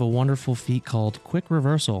also have a wonderful feat called Quick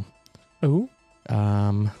Reversal. Ooh.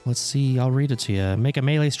 Let's see. I'll read it to you. Make a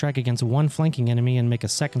melee strike against one flanking enemy and make a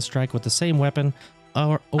second strike with the same weapon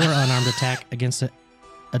or unarmed attack against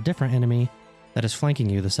a different enemy that is flanking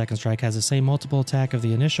you. The second strike has the same multiple attack of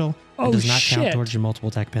the initial and does not count towards your multiple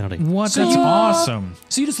attack penalty. What? So That's you- awesome.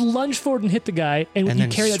 So you just lunge forward and hit the guy, and And you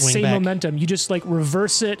then carry that swing same back. momentum. You just like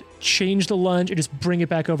reverse it, change the lunge, and just bring it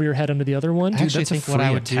back over your head onto the other one. I actually that's a think what I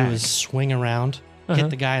free would do attack. is swing around, Uh-huh. hit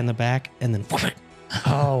the guy in the back, and then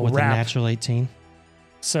Oh, with a wrap. natural 18.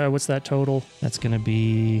 So what's that total? That's going to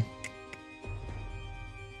be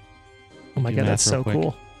Oh my Do god, math that's real so quick.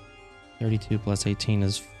 cool. 32 plus 18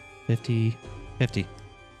 is 50.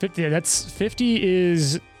 50, that's 50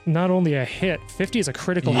 is not only a hit, 50 is a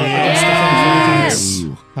critical hit against the thing Yes! flanking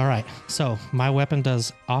you. Ooh. All right. So my weapon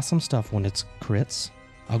does awesome stuff when it's crits.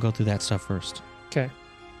 I'll go through that stuff first. Okay.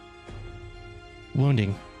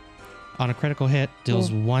 Wounding. On a critical hit, deals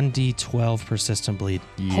 1d12 persistent bleed.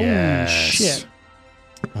 Yes. Holy shit.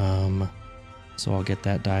 So I'll get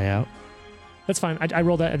that die out. That's fine. I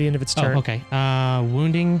rolled that at the end of its turn. Oh, okay.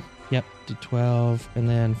 Wounding. Yep, d12. And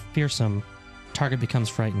then fearsome. Target becomes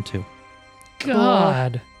frightened too.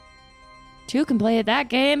 God. 2 can play at that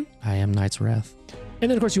game. I am Knight's Wrath. And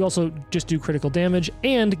then, of course, you also just do critical damage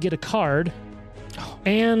and get a card.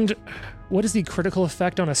 And what is the critical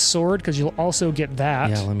effect on a sword? Because you'll also get that.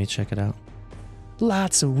 Yeah, let me check it out.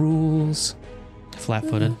 Lots of rules.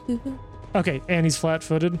 Flat-footed Okay, and he's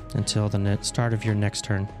flat-footed. until the start of your next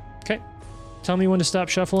turn. Tell me when to stop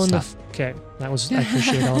shuffling. Stop. Okay, I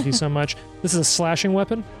appreciate all of you so much. This is a slashing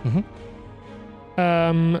weapon. Mhm.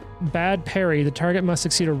 Bad parry. The target must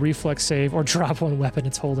succeed a reflex save or drop one weapon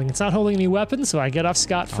it's holding. It's not holding any weapons, so I get off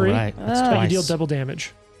scot-free. All right. That's Oh. But you twice. deal double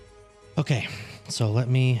damage. Okay, so let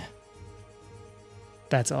me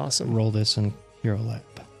That's awesome. roll this in Hero Lab.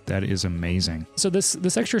 That is amazing. So this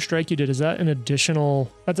extra strike you did, is that an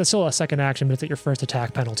additional... That's still a second action, but it's at your first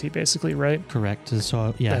attack penalty, basically, right? Correct.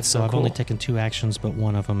 So yeah, That's so so I've only cool. taken 2 actions, but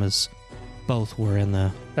one of them is both were in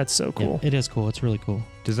the. That's so Yeah, cool. it is cool. It's really cool.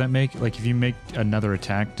 Does that make, like, if you make another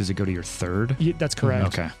attack, does it go to your third? That's correct.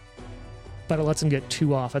 Okay. But it lets him get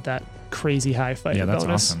 2 off at that crazy high fight Yeah, that's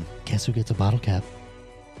bonus. awesome. Guess who gets a bottle cap?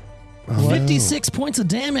 Oh, no. 56 points of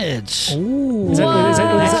damage. Ooh. What?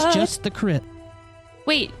 That's just the crit.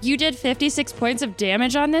 Wait, you did 56 points of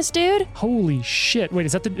damage on this dude? Holy shit. Wait,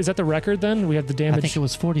 is that the record then? We have the damage. I think it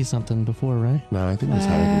was 40 something before, right? No, I think it was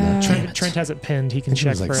higher than that. Damn it. Trent has it pinned. He can I think it check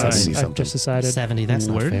was like for us. 70 I've something. just decided. 70. That's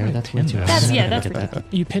not Where did fair. I That's pin way too that? high. That's- yeah, I that's get that.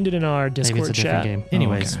 You pinned it in our Maybe it's Discord a different chat. game.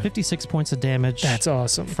 Anyways, okay. 56 points of damage. That's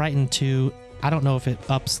awesome. Frightened 2. I don't know if it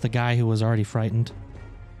ups the guy who was already frightened.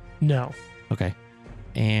 No. Okay.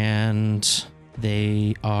 And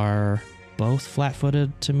they are both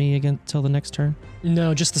flat-footed to me again till the next turn.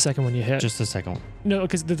 No, just the second one you hit. Just the second one. No,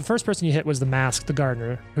 because the first person you hit was the mask, the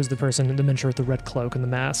gardener, who's the person in the miniature with the red cloak and the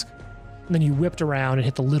mask. And then you whipped around and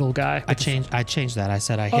hit the little guy. I changed that. I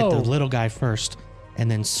said I hit the Oh. little guy first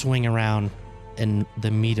and then swing around and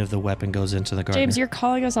the meat of the weapon goes into the gardener. James, you're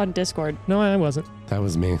calling us on Discord. No, I wasn't. That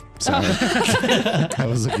was me. Sorry. I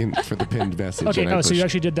was looking for the pinned message. Okay. and I Oh, so you pushed-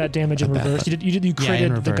 actually did that damage in a bad reverse. You button. you Yeah, in critted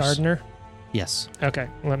the reverse. gardener. Yes. Okay.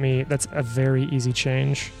 That's a very easy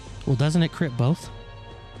change. Well, doesn't it crit both?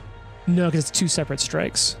 No, because it's 2 separate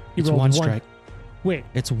strikes. You It's rolled one strike. Wait,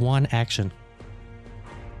 It's one action.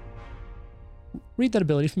 read that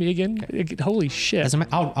ability for me again. Holy shit. As a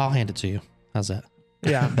I'll hand it to you. How's that?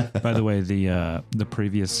 Yeah. By the way, the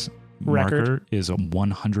previous Record. marker is a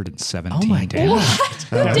 117 Oh my damage. What?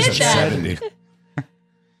 I was did at that? 70.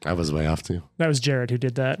 I was way off too. That was Jared who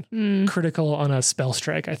did that. Mm. Critical on a spell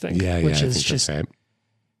strike, I think. Yeah, Which I is think just that's right.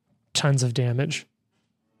 tons of damage.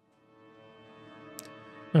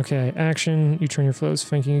 Okay, action. You turn your flows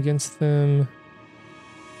flanking against them.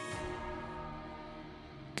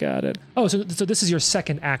 Got it. Oh, so this is your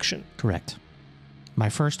second action. Correct. My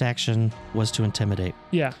first action was to intimidate.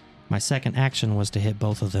 Yeah. My second action was to hit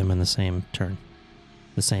both of them in the same turn.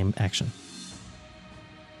 The same action.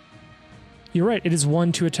 You're right. It is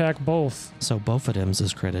 1 to attack both. So both of them is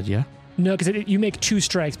critted, yeah? No, because you make 2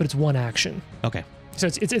 strikes, but it's 1 action. Okay. So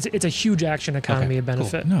it's a huge action economy of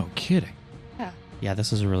benefit. No kidding. Yeah,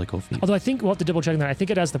 this is a really cool feat. Although I think we'll have to double check that. I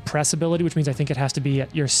think it has the press ability, which means I think it has to be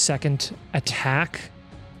at your second attack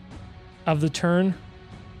of the turn.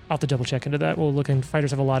 I'll have to double check into that. We'll look in.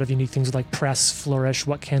 Fighters have a lot of unique things like press, flourish.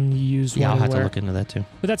 What can you use? Yeah, I'll when have and to where. look into that too.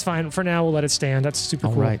 But that's fine. For now, we'll let it stand. That's super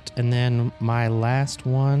All cool. right. And then my last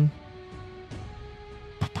one.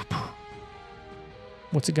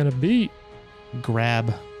 What's it gonna be?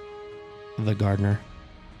 Grab the gardener.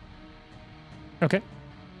 Okay.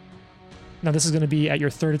 Now this is going to be at your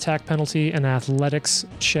 3rd attack penalty. An athletics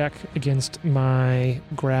check against my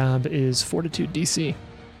grab is Fortitude DC.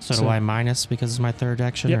 So So- do I minus because it's my 3rd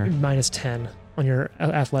action? Yep, Or? minus 10 on your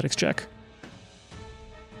athletics check.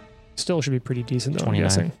 Still should be pretty decent though, 29. I'm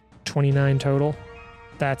guessing. 29 total.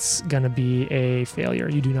 That's going to be a failure.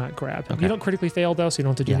 You do not grab him. Okay. You don't critically fail though, so you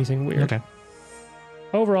don't have to do Yeah. anything weird. Okay.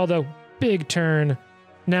 Overall though, big turn.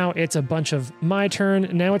 Now it's a bunch of my turn.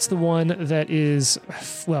 Now it's the one that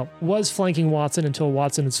was flanking Watson until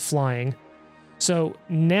Watson is flying. So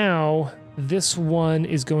now this one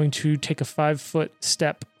is going to take a 5-foot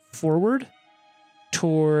step forward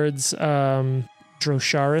towards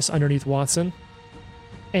Drosharis underneath Watson.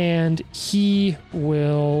 And he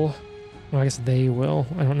will, well, I guess they will.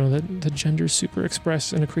 I don't know that the gender's super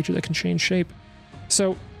expressed in a creature that can change shape.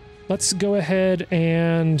 So let's go ahead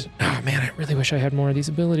and, oh man, I really wish I had more of these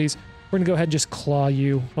abilities. We're going to go ahead and just claw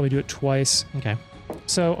you. Probably do it twice. Okay.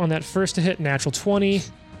 So on that first to hit, natural 20.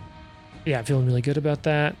 Yeah, I'm feeling really good about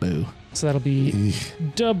that. Boo. So that'll be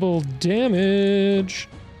double damage.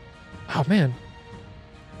 Oh man.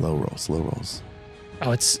 Low rolls.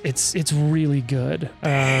 Oh, it's really good.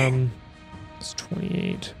 It's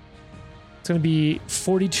 28. It's going to be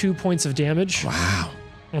 42 points of damage Wow.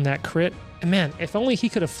 on that crit. And man, if only he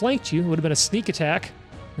could have flanked you, it would have been a sneak attack.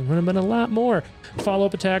 It would have been a lot more.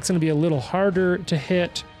 Follow-up attack's going to be a little harder to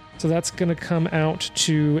hit. So that's going to come out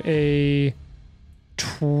to a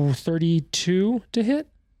 32 to hit.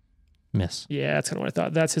 Miss. Yeah, that's kind of what I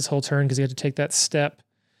thought. That's his whole turn because he had to take that step.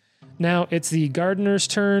 Now it's the gardener's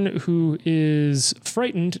turn, who is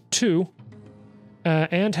frightened 2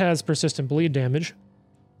 and has persistent bleed damage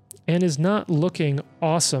and is not looking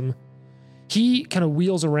awesome. He kind of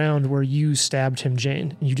wheels around where you stabbed him,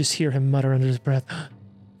 Jane, and you just hear him mutter under his breath,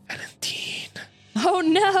 Valentine. Oh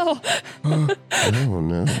no, Oh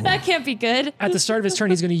no. that can't be good. At the start of his turn,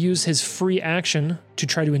 he's going to use his free action to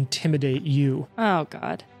try to intimidate you. Oh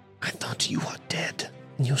god. I thought you were dead,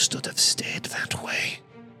 and you should have stayed that way.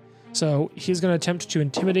 So he's going to attempt to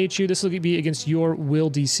intimidate you. This will be against your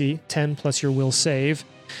will DC, 10 plus your will save.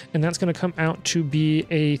 And that's going to come out to be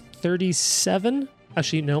a 37.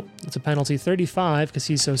 Actually, no, it's a penalty. 35 because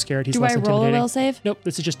he's so scared. He's Do less I roll a intimidating. will save? Nope,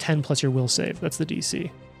 this is just 10 plus your will save. That's the DC.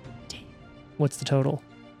 Dang. What's the total?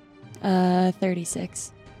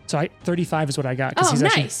 36. So 35 is what I got. 'cause Oh, he's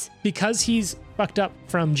actually- nice. because he's fucked up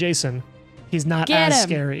from Jason, he's not Get as him.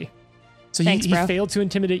 scary. So Thanks, he bro. failed to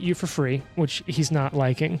intimidate you for free, which he's not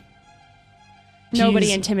liking. Nobody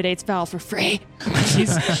He's- intimidates Val for free.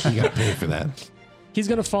 He's, You gotta pay for that. he's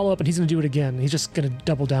going to follow up and he's going to do it again. He's just going to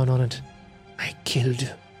double down on it. I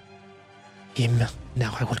killed him.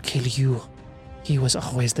 Now I will kill you. He was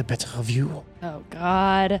always the better of you. Oh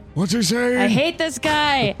god. What's he saying? I hate this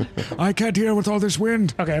guy. I can't hear with all this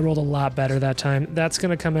wind. Okay, I rolled a lot better that time. That's going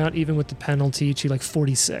to come out even with the penalty to like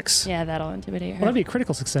 46. Yeah, that'll intimidate Well, her. that'd be a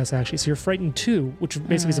critical success, actually. So you're frightened 2, which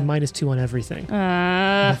basically is a -2 on everything.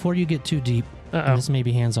 Before you get too deep, Uh-oh. and this may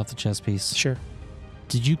be hands off the chess piece. Sure.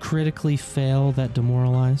 Did you critically fail that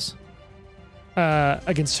demoralize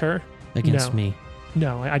Against her? against No. me?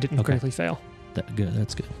 No, I didn't Okay. critically fail. Good.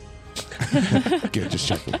 That's good. Good, just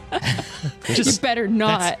checking. You better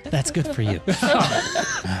not. That's good for you. It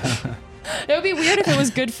would be weird if it was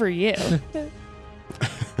good for you.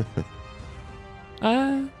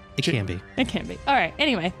 It can be. It can be. All right.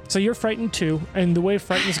 Anyway, So you're frightened 2, and the way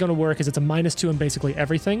frightened is going to work is it's a -2 on basically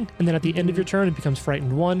everything, and then at the end of your turn it becomes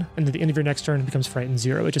frightened 1, and at the end of your next turn it becomes frightened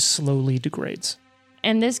 0. It just slowly degrades.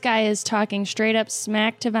 and this guy is talking straight up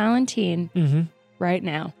smack to Valentine Mm-hmm. right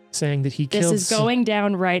now. Saying that he This killed. is going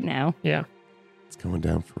down right now. Yeah. It's going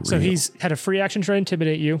down for real. So he's had a free action to try to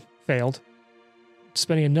intimidate you, failed.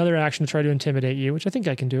 Spending another action to try to intimidate you, which I think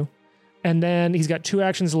I can do. And then he's got 2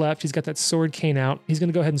 actions left. He's got that sword cane out. He's going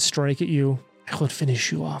to go ahead and strike at you. I will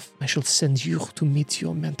finish you off. I shall send you to meet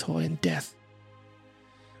your mentor in death.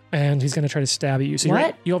 And he's going to try to stab at you. So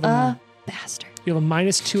What you have a bastard. you have a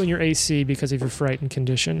 -2 in your AC because of your frightened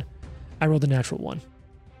condition. I rolled a natural 1.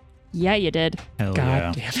 Yeah, you did. Hell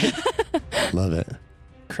God yeah. damn it. Love it.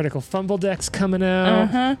 Crap. critical fumble deck's coming out.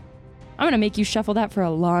 I'm gonna make you shuffle that for a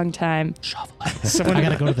long time. Shuffle. I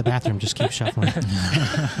gotta go to the bathroom. Just keep shuffling.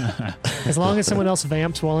 As long as someone else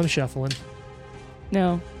vamps while I'm shuffling.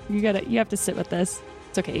 No, you have to sit with this.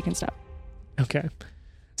 It's okay, you can stop. Okay.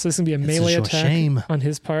 So this is going to be a This is melee your attack shame. on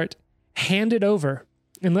his part. Hand it over.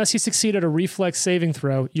 Unless you succeed at a reflex saving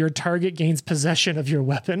throw, your target gains possession of your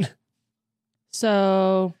weapon.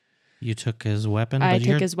 So You took his weapon. I but took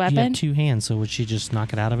you're- his You weapon? have 2 hands, so would she just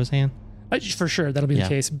knock it out of his hand? For sure, that'll be Yeah. the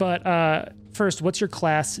case. But first, what's your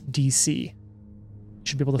class DC? You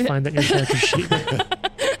should be able to find that in your character sheet.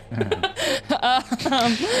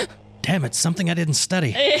 Damn it! Something I didn't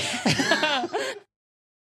study.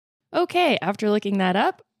 Okay, after looking that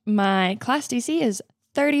up, my class DC is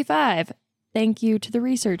 35. Thank you to the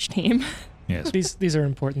research team. Yes. These are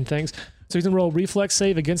important things. So he's going to roll reflex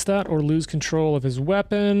save against that or lose control of his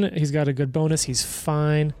weapon. He's got a good bonus. He's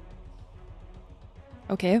fine.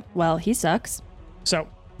 Okay, well, he sucks. So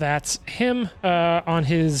that's him on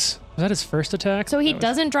his... Was that his first attack? So he That was-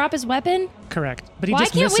 doesn't drop his weapon? Correct. But he Why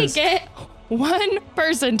just can't misses. we get one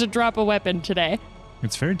person to drop a weapon today?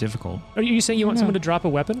 It's very difficult. Are you saying you want No. someone to drop a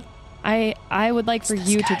weapon? I would like for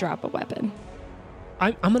you to drop a weapon.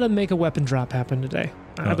 I'm going to make a weapon drop happen today.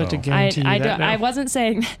 I'd like to Uh-oh. guarantee you that now. I wasn't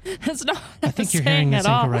saying that's not what I I'm think you're saying hearing at this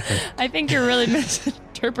all. incorrectly. I think you're really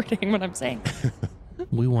misinterpreting what I'm saying.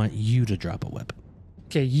 We want you to drop a weapon.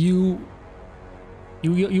 Okay, you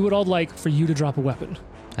would all like for you to drop a weapon.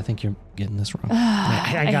 I think you're getting this wrong.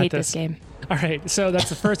 I I got hate this. this game. All right, so that's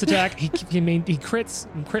the first attack. He crits,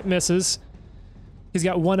 crit misses. He's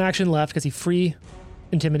got one action left because he free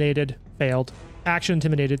intimidated, failed. Action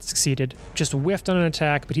intimidated, succeeded. Just whiffed on an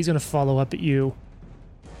attack, but he's going to follow up at you.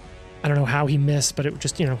 I don't know how he missed, but it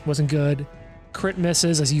just, wasn't good. Crit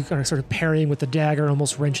misses as you are sort of parrying with the dagger,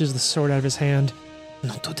 almost wrenches the sword out of his hand.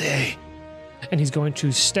 Not today. And he's going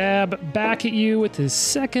to stab back at you with his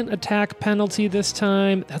second attack penalty this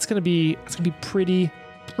time. That's gonna be pretty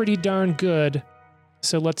darn good.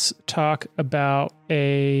 So let's talk about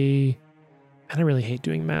I don't really hate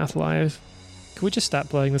doing math live. Can we just stop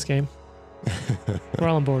playing this game? We're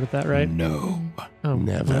all on board with that, right? No. Oh,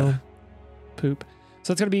 Never. well, poop.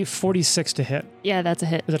 So it's gonna be 46 to hit. Yeah, that's a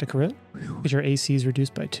hit. Is that a crit? Because your AC is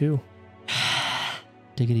reduced by 2.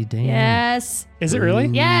 Diggity damn. Yes. Is it really?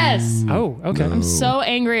 Yes. Oh, okay. No. I'm so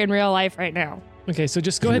angry in real life right now. Okay, so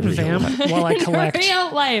just go ahead and In real vamp while I collect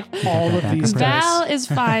real life. all of these Val dice. is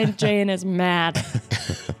fine. Jane is mad.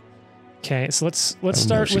 Okay, so let's I know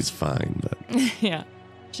start she's with fine, but Yeah.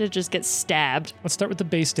 Should just get stabbed. the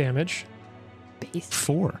base damage. Base.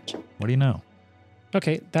 4. What do you know?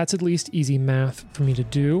 Okay, that's at least easy math for me to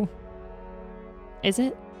do. Is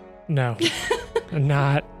it? No,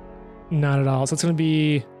 not at all. So it's going to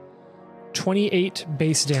be 28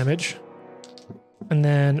 base damage. And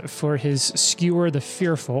then for his Skewer the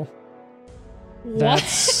Fearful,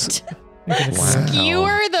 that's... What? I'm gonna- Wow.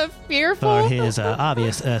 Skewer the For fearful? his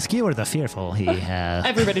obvious Skewer the Fearful, he has.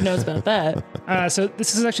 Everybody knows about that. So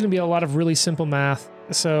this is actually going to be a lot of really simple math.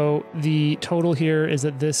 So the total here is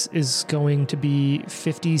that this is going to be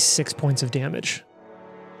 56 points of damage.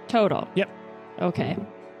 Total. Yep. Okay.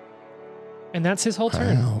 And that's his whole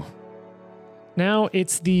turn. wow. Now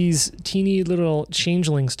it's these teeny little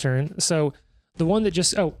changelings' turn. So the one that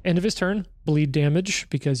just, end of his turn, bleed damage,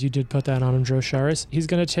 because you did put that on him, Drosharis. He's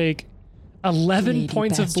going to take 11 Bleedy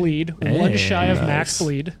points of bastard. bleed, one Hey, shy of nice. max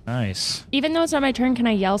bleed. Nice. Even though it's not my turn, can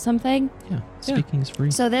I yell something? Yeah. Speaking is free.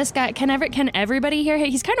 So this guy, can everybody hear?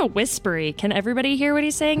 He's kind of whispery. Can everybody hear what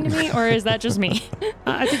he's saying to me, or is that just me?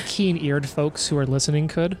 I think keen-eared folks who are listening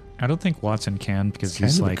could. I don't think Watson can because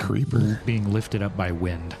He's he's kind of a like creeper. being lifted up by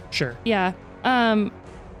wind. Sure. Yeah. I'm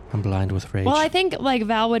blind with rage. Well, I think like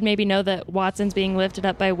Val would maybe know that Watson's being lifted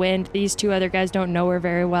up by wind. These two other guys don't know her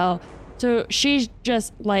very well. So she's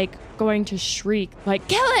just like going to shriek, like,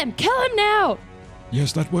 kill him now.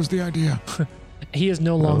 Yes, that was the idea. He is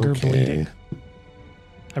no longer Okay. bleeding.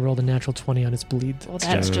 I rolled a natural 20 on his bleed. Well,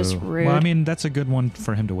 that's just rude. Well, I mean, that's a good one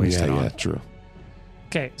for him to waste Yeah, it on. yeah, true.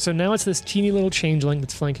 Okay, so now it's this teeny little changeling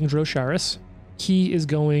that's flanking Drosharis. He is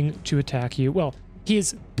going to attack you. Well, he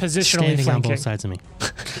is positionally standing on flanking. both sides of me.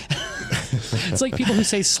 It's like people who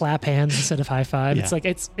say slap hands instead of high five. Yeah. It's like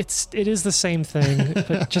it is the same thing,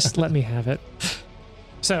 but just let me have it.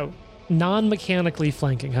 So, non-mechanically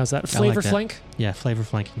flanking. How's that? Flavor that. flank? Yeah, flavor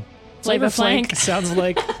flanking. Flavor flank. sounds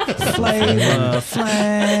like Flavor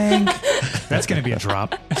flank. That's going to be a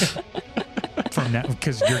drop from now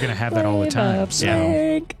because you're going to have that all the time. Flavor So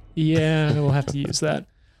flank. yeah, we'll have to use that.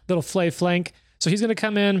 Little flay flank. So he's going to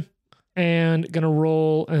come in and gonna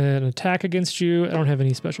roll an attack against you. I don't have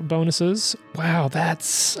any special bonuses. Wow, that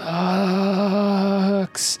sucks.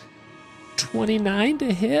 29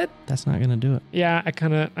 to hit. That's not gonna do it. Yeah, I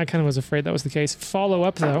kind of was afraid that was the case. Follow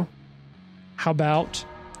up though. How about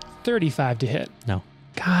 35 to hit? No.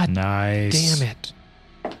 God Nice. damn it.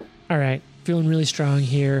 All right, feeling really strong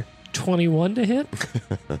here. 21 to hit?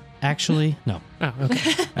 Actually, no. Oh,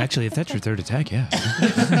 okay. Actually, if that's your third attack, yeah.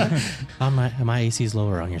 My AC is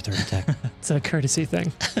lower on your third attack. It's a courtesy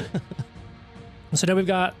thing. So now we've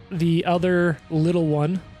got the other little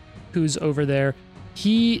one who's over there.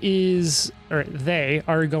 They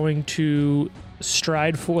are going to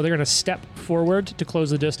they're going to step forward to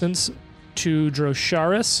close the distance to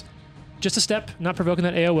Drosharis. Just a step, not provoking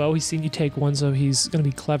that AOO. He's seen you take one, so he's going to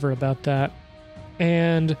be clever about that.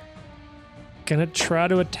 And gonna try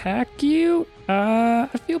to attack you. I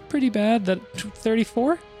feel pretty bad that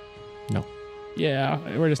 34? No. Yeah,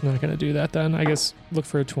 we're just not gonna do that then. I guess look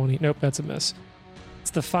for a 20. Nope, that's a miss.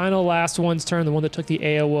 It's the last one's turn, the one that took the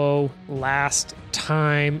AOO last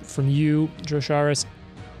time from you, Drosharis.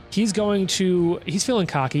 He's feeling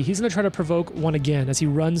cocky. He's gonna try to provoke one again as he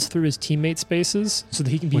runs through his teammate spaces so that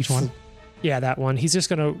he can be. Which one? Yeah, that one. He's just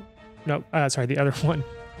gonna. No, sorry, the other one.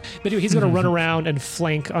 But anyway, he's going to run around and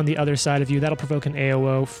flank on the other side of you. That'll provoke an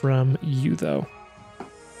AOO from you, though.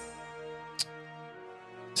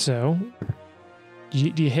 So, do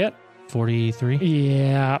you hit? 43.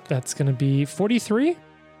 Yeah, that's going to be 43.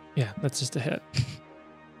 Yeah, that's just a hit.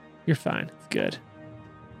 You're fine. Good.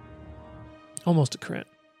 Almost a crit.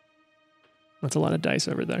 That's a lot of dice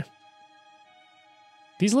over there.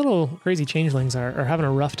 These little crazy changelings are having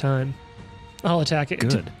a rough time. I'll attack it.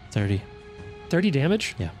 Good. 30. 30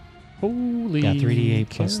 damage? Yeah. Holy. Yeah, 3d8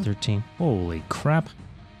 plus cow. 13. Holy crap.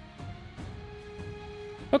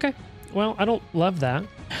 Okay. Well, I don't love that,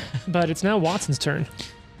 but it's now Watson's turn.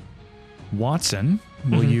 Watson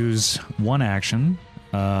will use one action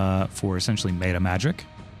for essentially meta magic.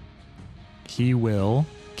 He will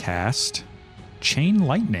cast Chain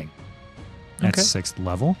Lightning at Okay. 6th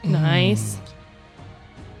level. Nice.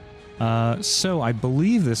 So I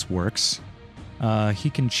believe this works. He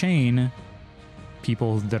can chain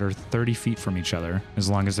people that are 30 feet from each other as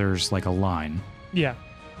long as there's like a line. Yeah.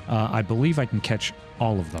 I believe I can catch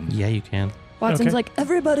all of them. Yeah, you can. Watson's Okay. like,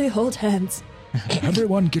 everybody hold hands.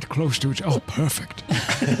 Everyone get close to each other. Oh, perfect.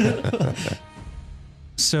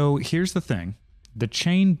 So here's the thing. The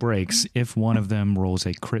chain breaks if one of them rolls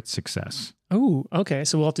a crit success. Oh, okay.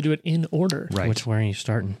 So we'll have to do it in order. Right. Where are you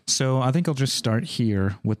starting? So I think I'll just start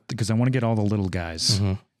here because I want to get all the little guys.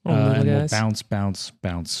 Mm-hmm. Oh, little And we'll guys.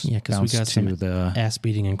 bounce. Yeah, 'cause we bounce got to some the Ass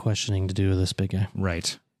beating and questioning to do with this big guy.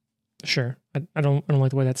 right. Sure. I don't like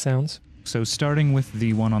the way that sounds. So starting with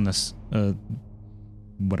the one on this,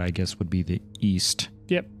 what I guess would be the east.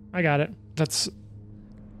 Yep, I got it. That's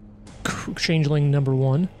changeling number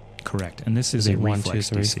 1. Correct. And this is a 1, reflex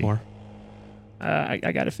 2, 3, DC. 4. I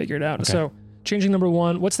got to figure it out. Okay. So changing number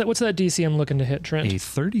 1. What's that DC I'm looking to hit, Trent? A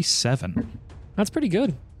 37. That's pretty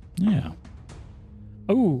good. Yeah.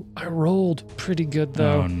 Oh, I rolled pretty good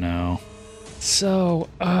though. Oh no. So,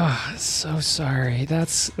 so sorry.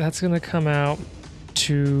 That's gonna come out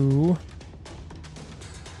to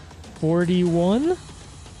 41.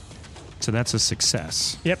 So that's a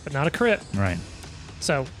success. Yep, but not a crit. Right.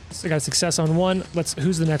 So I got a success on 1.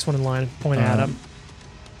 Who's the next one in line? Point at him.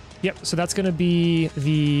 Yep. So that's gonna be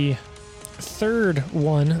the third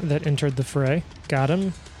one that entered the fray. Got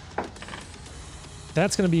him.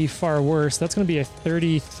 That's gonna be far worse. That's gonna be a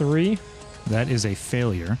 33. That is a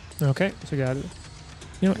failure. Okay, so got it.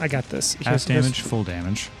 You know what? I got this. Half damage, full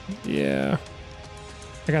damage. Yeah.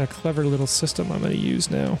 I got a clever little system I'm going to use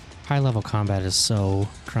now. High level combat is so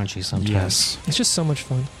crunchy sometimes. Yes. It's just so much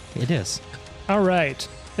fun. It is. All right.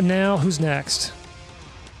 And now who's next?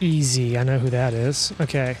 Easy. I know who that is.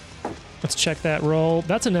 Okay. Let's check that roll.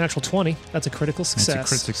 That's a natural 20. That's a critical success. It's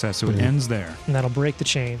a crit success, so it ends there. And that'll break the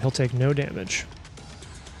chain. He'll take no damage.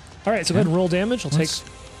 All right, so go ahead and roll damage. He'll take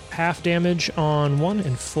half damage on one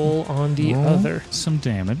and full on the Roll other. some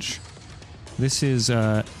damage. This is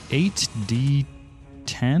 8d10,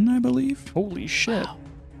 I believe. Holy shit.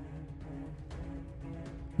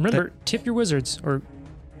 Remember, tip your wizards or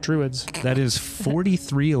druids. That is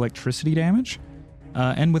 43 electricity damage.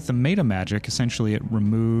 And with the meta magic, essentially it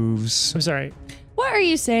removes... I'm sorry. What are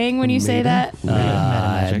you saying when you say that? Meta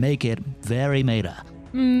magic. Make it very meta.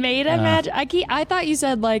 Meta magic? I thought you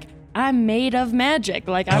said like, I'm made of magic.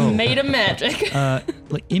 Like, I'm made of magic.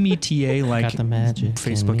 like META, like Got the magic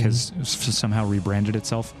Facebook in you. has somehow rebranded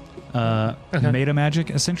itself. Meta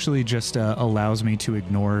magic essentially just allows me to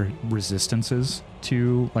ignore resistances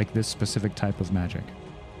to like this specific type of magic.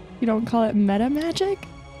 You don't call it meta magic?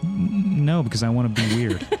 No, because I want to be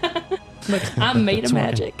weird. I'm made of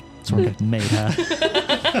magic. It's working. Meta.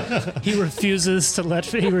 He refuses to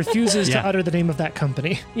to utter the name of that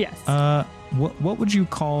company. Yes. What would you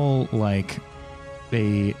call like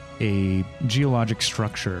a geologic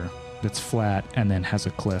structure that's flat and then has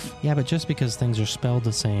a cliff? Yeah, but just because things are spelled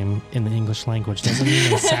the same in the English language doesn't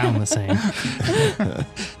mean they sound the same.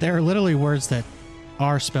 There are literally words that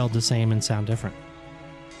are spelled the same and sound different.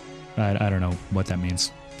 I don't know what that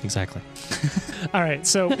means. Exactly. All right,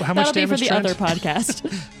 so how much That'll be for damage, the Trent? other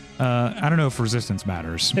podcast. I don't know if resistance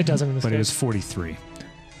matters. It doesn't in this but it case. was 43.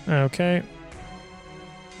 Okay.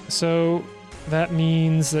 So that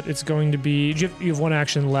means that it's going to be... You have one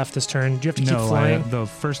action left this turn. Do you have to keep flying? The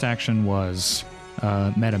first action was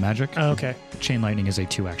meta magic. Oh, okay. Chain lightning is a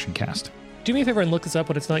 2-action cast. Do me a favor and look this up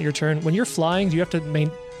when it's not your turn. When you're flying, do you have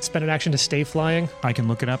to spend an action to stay flying? I can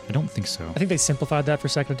look it up. I don't think so. I think they simplified that for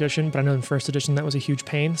second edition, but I know in first edition that was a huge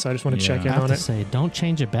pain, so I just want to check Yeah. in I have on to it. say, don't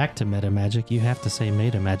change it back to meta magic. You have to say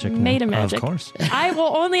meta magic. now. Made of magic. Of course. I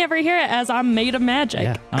will only ever hear it as I'm made of magic.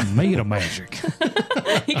 Yeah, I'm made of magic.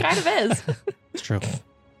 He kind of is. it's true.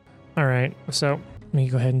 All right, so let me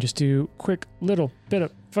go ahead and just do a quick little bit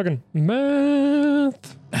of fucking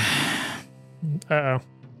math. Uh-oh.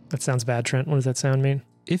 That sounds bad, Trent. What does that sound mean?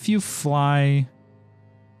 If you fly...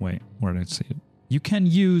 Wait, where did I see it? You can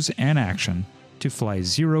use an action to fly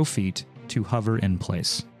 0 feet to hover in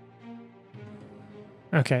place.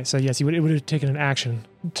 Okay, so yes, it would have taken an action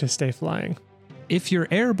to stay flying. If you're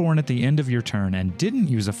airborne at the end of your turn and didn't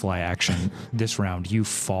use a fly action this round, you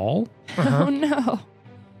fall. Uh-huh. Oh no.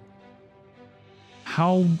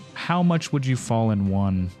 How much would you fall in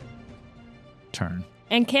one turn?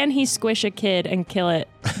 And can he squish a kid and kill it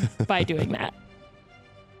by doing that?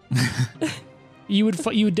 You would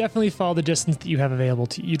definitely fall the distance that you have available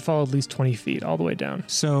to you. You'd fall at least 20 feet all the way down.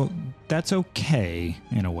 So that's okay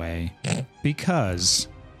in a way because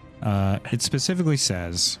it specifically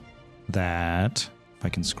says that, if I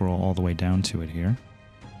can scroll all the way down to it here.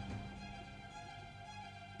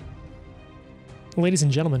 Ladies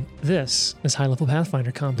and gentlemen, this is high-level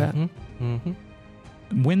Pathfinder combat. Mm-hmm.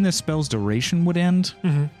 Mm-hmm. When the spell's duration would end,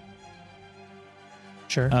 Mm-hmm.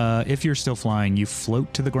 Sure. if you're still flying, you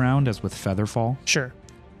float to the ground as with Featherfall. Sure.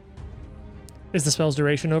 Is the spell's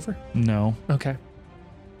duration over? No. Okay.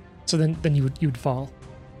 So then you would fall.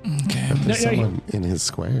 Okay. No, There's someone in his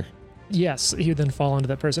square. Yes, he would then fall onto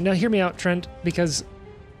that person. Now, hear me out, Trent, because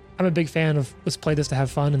I'm a big fan of let's play this to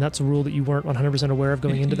have fun, and that's a rule that you weren't 100% aware of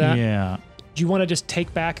going into that. Yeah. Do you want to just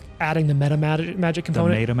take back adding the meta magic The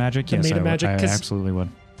component? meta magic? The Yes, meta I, magic, I 'cause- absolutely would.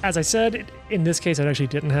 As I said, in this case, it actually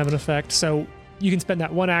didn't have an effect. So you can spend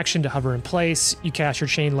that one action to hover in place. You cast your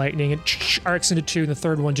chain lightning. It arcs into 2, and the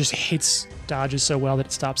third one just dodges so well that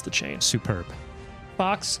it stops the chain. Superb.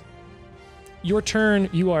 Fox, your turn.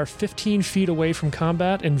 You are 15 feet away from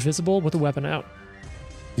combat, invisible with a weapon out.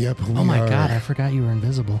 Yep. Oh my god, I forgot you were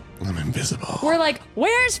invisible. I'm invisible. We're like,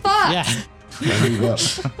 where's Fox? Yeah. I move up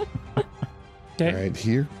Okay. right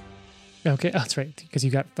here. Okay. Oh, that's right. Because you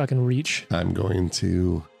got fucking reach. I'm going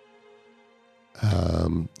to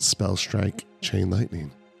spell strike chain lightning.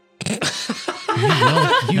 You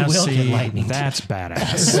will Now get see, lightning. That's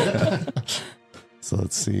badass. So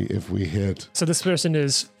let's see if we hit So this person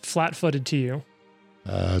is flat-footed to you.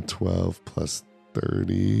 12 plus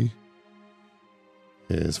 30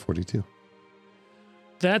 is 42.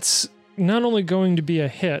 That's not only going to be a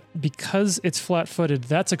hit because it's flat-footed.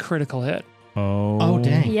 That's a critical hit. Oh,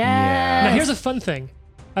 dang. Yeah. Now here's a fun thing.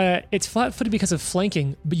 It's flat-footed because of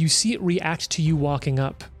flanking, but you see it react to you walking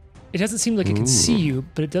up. It doesn't seem like it can see you,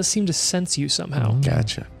 but it does seem to sense you somehow.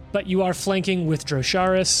 Gotcha. But you are flanking with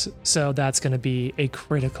Drosharis, so that's going to be a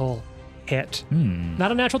critical hit.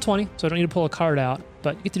 Not a natural 20, so I don't need to pull a card out,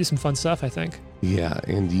 but you get to do some fun stuff, I think. Yeah,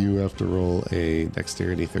 and you have to roll a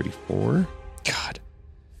dexterity 34 God.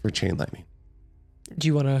 for chain lightning. Do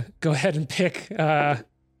you want to go ahead and pick...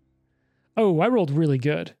 Oh, I rolled really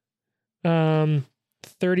good.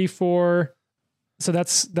 34... So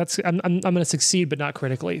that's I'm going to succeed, but not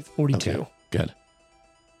critically. 42. Okay, good.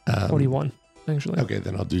 41, actually. Okay,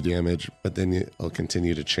 then I'll do damage, but then I'll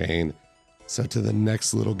continue to chain. So to the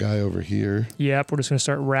next little guy over here. Yep, we're just going to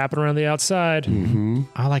start wrapping around the outside. Mm-hmm.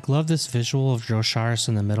 I love this visual of Drosharis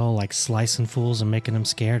in the middle, like slicing fools and making them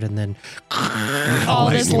scared, and then All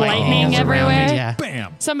this lightning all around everywhere. it. Yeah.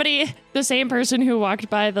 Bam. Somebody, the same person who walked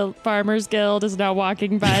by the Farmers Guild is now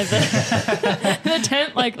walking by the, the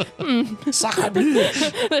tent like,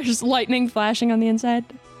 there's lightning flashing on the inside.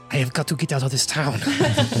 I have got to get out of this town.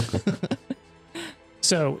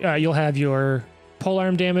 So you'll have your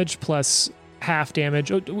polearm damage plus half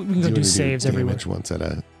damage. Oh, we can go do saves everywhere. damage once at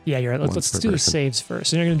a Yeah, you're right. Once Let's per do the person. saves first.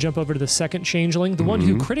 So you're going to jump over to the second changeling, the one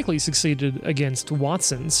who critically succeeded against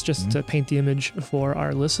Watson's, just to paint the image for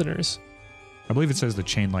our listeners. I believe it says the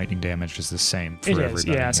chain lightning damage is the same for It is,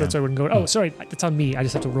 everybody. yeah. So that's why I wouldn't go. Oh, sorry, that's on me. I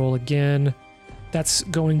just have to roll again. That's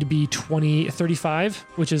going to be 35,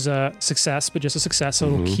 which is a success, but just a success. So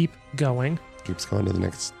it'll keep going. Keeps going to the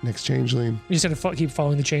next changeling. You just have to keep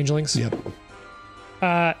following the changelings. Yep.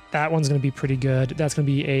 That one's going to be pretty good. That's going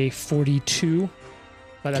to be a 42,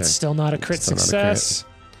 but that's Okay. still not a crit Still not a crit. success.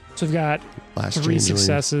 So we've got Last 3 changeling.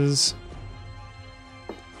 successes.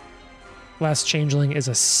 Last changeling is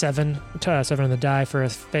a 7 on the die for a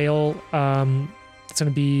fail. It's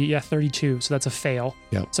going to be 32. So that's a fail.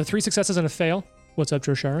 Yep. So 3 successes and a fail. What's up,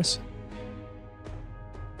 Drosharis?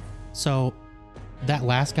 So that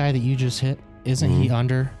last guy that you just hit, isn't he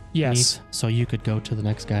under? Yes. So you could go to the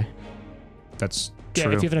next guy. That's Yeah,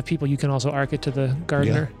 true. if you have enough people, you can also arc it to the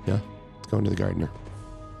gardener. Yeah. It's going to the gardener.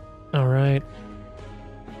 All right.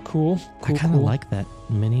 Cool. I kind of like that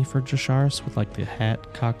mini for Jasharis with like the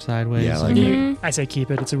hat cocked sideways. Yeah, I like Mhm. I say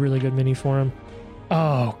keep it. It's a really good mini for him.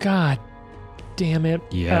 Oh, God damn it.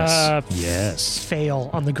 Yes. Yes. Fail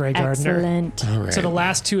on the Grey Gardener. Excellent. All right. So the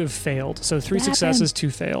last 2 have failed. So 3 What successes, 2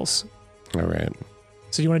 fails. All right.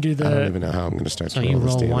 So you want to do I don't the... even know how I'm going to start So to you roll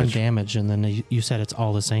this roll one damage. damage, and then you said it's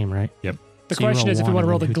all the same, right? The So you question roll is if we one, want to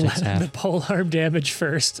roll the, and then who takes half? the polearm damage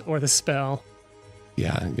first or the spell.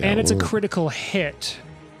 Yeah. And it's a we'll- critical hit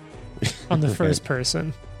on the first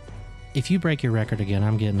person. If you break your record again,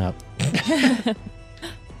 I'm getting up.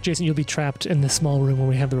 Jason, you'll be trapped in the small room when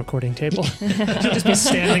we have the recording table. You'll just be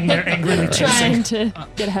standing there angrily Trying chasing. to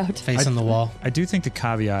get out. Facing the wall. I do think the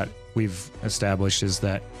caveat we've established is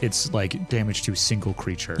that it's like damage to a single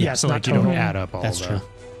creature. Yeah, it's so not like you don't total. add up all That's the. true.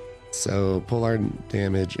 So polar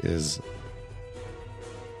damage is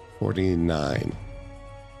 49.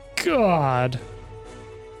 God.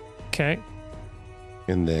 Okay.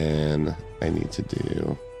 And then I need to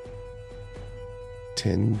do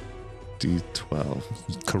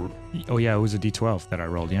 10d12. Oh yeah, it was a D12 that I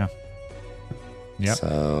rolled. Yeah. Yep.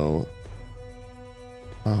 So,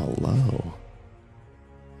 low.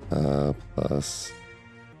 Plus,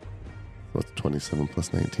 what's 27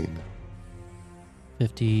 plus 19?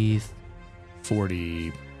 50.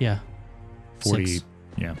 40. Yeah. 40. Six.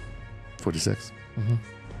 Yeah. 46. Mhm.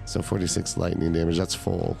 So 46 lightning damage. That's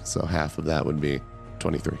full. So half of that would be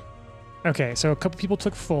 23. Okay, so a couple people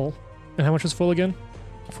took full. And how much was full again?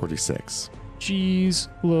 46. Jeez,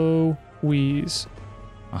 Louise.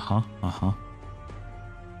 Uh huh. Uh huh.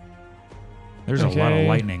 There's a lot Okay. of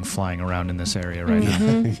lightning flying around in this area right now.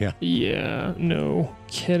 Mhm. Yeah. Yeah, no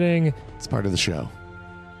kidding. It's part of the show.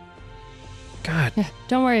 God. Yeah,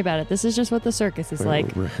 don't worry about it. This is just what the circus is We're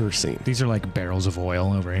like. rehearsing. These are like barrels of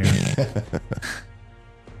oil over here.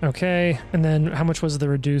 Okay, and then how much was the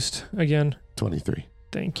reduced again? 23.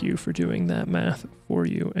 Thank you for doing that math for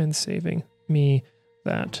you and saving me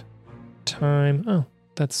that time. Oh,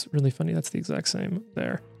 that's really funny. That's the exact same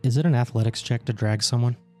there. Is it an athletics check to drag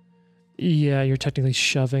someone? Yeah, you're technically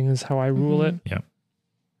shoving is how I rule it. Yep.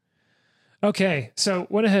 Okay, so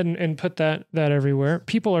went ahead and put that everywhere.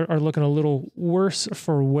 People are looking a little worse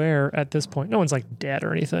for wear at this point. No one's like dead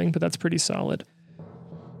or anything, but that's pretty solid.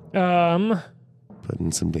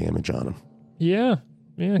 Putting some damage on him. Yeah,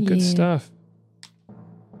 good Yeah. stuff.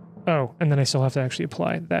 Oh, and then I still have to actually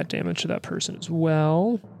apply that damage to that person as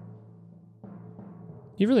well.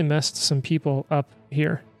 You really messed some people up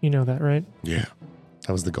here. You know that, right? Yeah.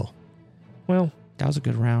 That was the goal. Well, That was a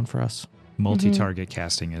good round for us. Multi-target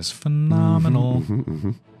casting is phenomenal.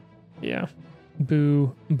 Mhm. yeah.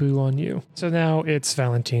 Boo on you. So now it's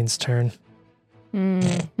Valentine's turn.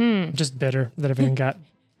 Mhm. Just bitter that everything got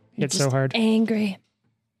hit so Just hard. Angry.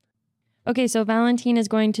 Okay, so Valentine is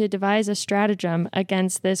going to devise a stratagem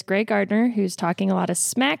against this Grey Gardener who's talking a lot of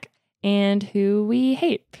smack and who we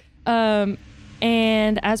hate.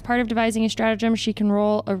 And as part of devising a stratagem, she can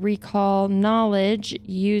roll a recall knowledge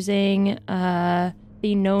using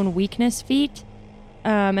the known weakness feat.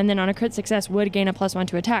 And then on a crit success would gain a +1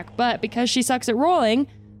 to attack. But because she sucks at rolling,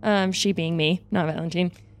 she being me, not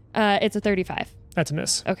Valentine, it's a 35. That's a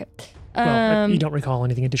miss. Okay. Well, you don't recall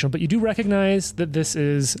anything additional, but you do recognize that this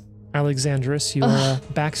is Alexandris, your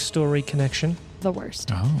backstory connection. The worst.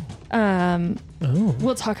 Oh, Oh.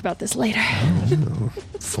 We'll talk about this later.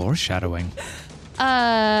 foreshadowing.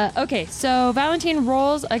 Okay, so Valentine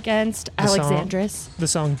rolls against The song? Alexandris. The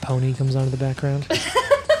song Pony comes on in the background.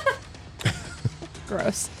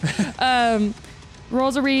 Gross.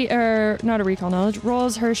 Rolls not a recall knowledge,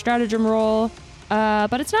 rolls her stratagem roll,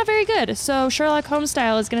 but it's not very good. So Sherlock Holmes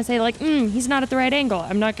style is going to say like, he's not at the right angle.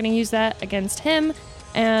 I'm not going to use that against him.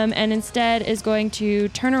 and instead is going to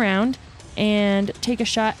turn around and take a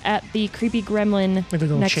shot at the creepy gremlin Like the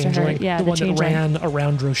little next to her. changeling. Yeah, the one that changeling. ran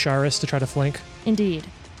around Drosharis to try to flank. Indeed.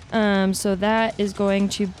 So that is going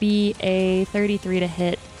to be a 33 to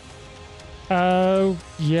hit.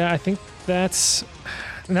 Yeah, I think that's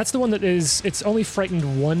the one that is. It's only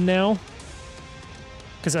frightened 1 now.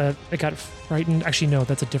 Because it got frightened. Actually, no,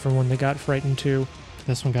 that's a different one that got frightened 2.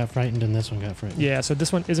 This one got frightened and this one got frightened. Yeah, so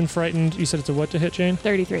this one isn't frightened. You said it's a what to hit, Jane?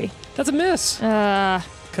 33. That's a miss.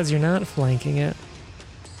 Because you're not flanking it.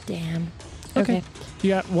 Damn. Okay. You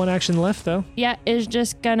got 1 action left, though. Yeah, is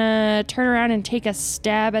just gonna turn around and take a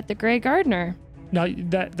stab at the Grey Gardener. Now,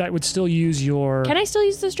 that would still use your... Can I still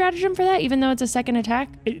use the stratagem for that, even though it's a second attack?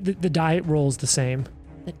 The die rolls the same.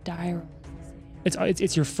 The die roll.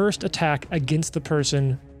 It's your first attack against the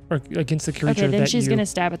person or against the creature Okay, then that she's you gonna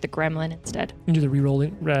stab at the gremlin instead. do the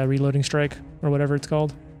reloading strike or whatever it's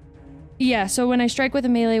called. Yeah, so when I strike with a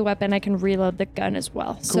melee weapon, I can reload the gun as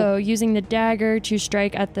well. Cool. So using the dagger to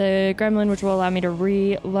strike at the gremlin, which will allow me to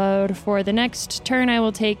reload for the next turn, I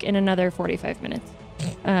will take in another 45 minutes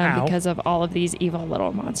Ow. because of all of these evil little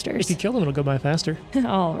If monsters. you kill them, it'll go by faster.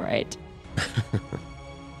 All right.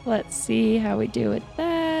 Let's see how we do with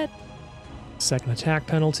that. Second attack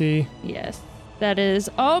penalty. Yes. That is,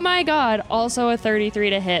 oh my god, also a 33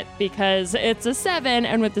 to hit because it's a 7,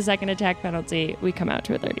 and with the second attack penalty, we come out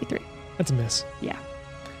to a 33. That's a miss. Yeah.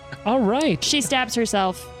 All right. She stabs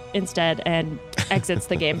herself instead and exits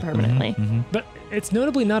the game permanently. But it's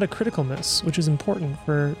notably not a critical miss, which is important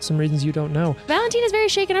for some reasons you don't know. Valentine is very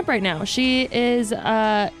shaken up right now. She is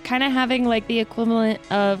kind of having like the equivalent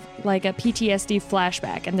of like a PTSD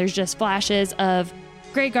flashback, and there's just flashes of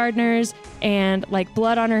Grey Gardeners and like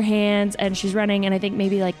blood on her hands, and she's running, and I think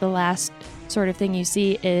maybe like the last sort of thing you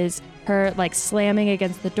see is her like slamming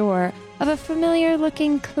against the door of a familiar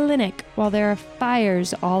looking clinic while there are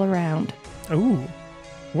fires all around. Ooh.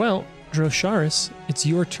 Well, Drosharis, it's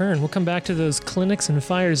your turn. We'll come back to those clinics and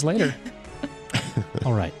fires later.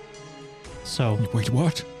 All right. So Wait,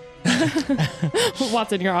 what?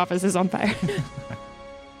 What's in your office is on fire.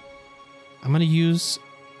 I'm going to use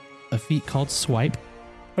a feat called Swipe,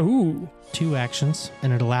 Ooh. 2 actions,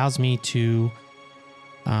 and it allows me to,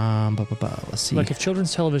 let's see. Like if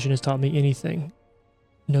children's television has taught me anything,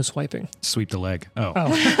 no swiping. Sweep the leg. Oh.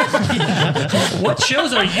 What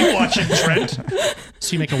shows are you watching, Trent?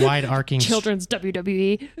 So you make a wide arcing Children's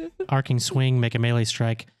WWE. swing, make a melee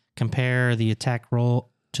strike, compare the attack roll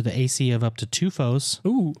to the AC of up to 2 foes,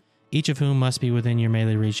 Ooh. each of whom must be within your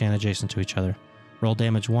melee reach and adjacent to each other. Roll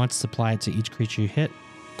damage once, apply it to each creature you hit.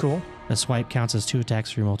 Cool. A swipe counts as 2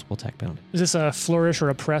 attacks for your multiple attack penalty. Is this a flourish or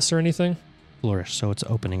a press or anything? Flourish, so it's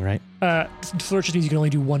opening, right? Flourish just means you can only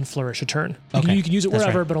do 1 flourish a turn. Okay. You can use it That's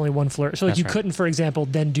wherever, right. but only 1 flourish. So like That's you right. couldn't, for example,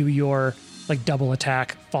 then do your like double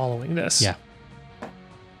attack following this. Yeah.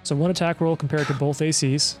 So 1 attack roll compared to both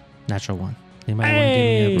ACs. Natural 1. Anybody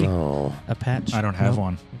Hey! want to give me Oh, a patch? I don't have Nope.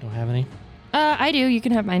 one. You don't have any? I do. You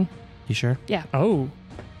can have mine. You sure? Oh.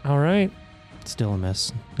 All right. Still a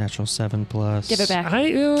miss. Natural 7 plus. Give it back.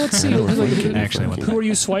 Let's see. We're flanking, Actually, we're flanking. Who are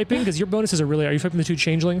you swiping? Because your bonuses are really. Are you swiping the 2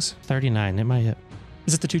 changelings? 39. It might hit.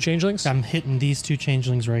 Is it the 2 changelings? I'm hitting these 2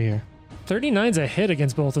 changelings right here. 39's a hit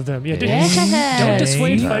against both of them. Yeah. Yeah. Don't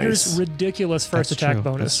dissuade Nice. fighters' ridiculous first That's attack true.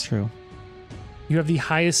 bonus. That's true. You have the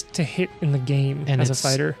highest to hit in the game And as a it's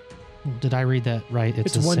fighter. Did I read that right?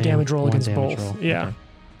 It's the 1 same damage roll 1 against damage both. roll. Yeah. Okay.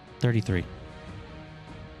 33.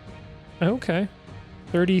 Okay.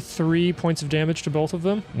 33 points of damage to both of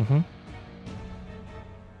them. Mm-hmm.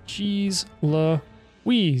 Jeez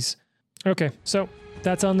Louise. Okay, so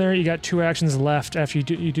that's on there. You got 2 actions left after you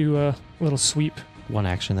do a little sweep. 1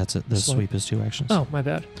 action. That's it. The Swipe. sweep is 2 actions. Oh, my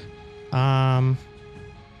bad. Um,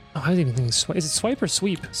 Oh, I didn't even think it's swipe. Is it swipe or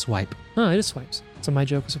sweep? swipe. Oh, it is swipes. So my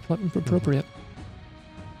joke was appropriate.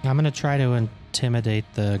 I'm gonna try to intimidate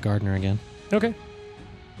the gardener again. Okay.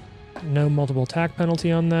 No multiple attack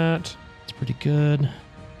penalty on that. It's pretty good.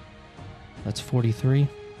 That's 43.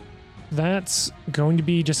 That's going to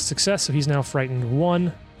be just a success, so he's now frightened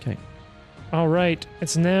 1. Okay. All right.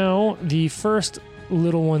 It's now the first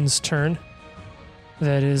little one's turn.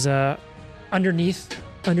 That is underneath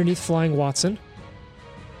Flying Watson.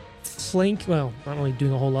 Flank, well, not really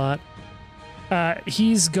doing a whole lot.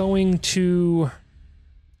 He's going to,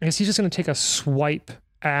 I guess he's just going to take a swipe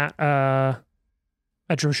at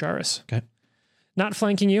Drosharis. Okay. Not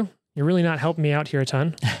flanking you. You're really not helping me out here a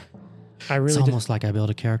ton. I really It's did. almost like I build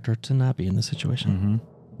a character to not be in this situation.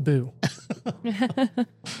 Boo.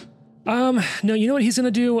 No, you know what he's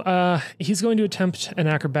going to do? He's going to attempt an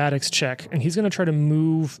acrobatics check, and he's going to try to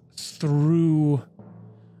move through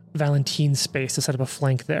Valentine's space to set up a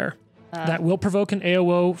flank there. That will provoke an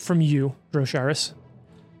AOO from you, Drosharis.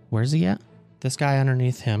 Where's he at? This guy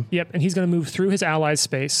underneath him. Yep, and he's going to move through his allies'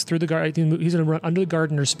 space, through the guard. He's going to run under the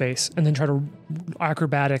gardener's space, and then try to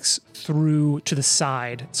acrobatics through to the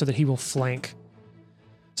side so that he will flank.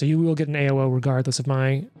 So you will get an AOO regardless of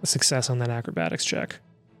my success on that acrobatics check.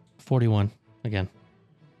 41 again.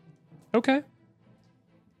 Okay.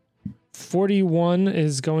 41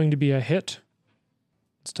 is going to be a hit.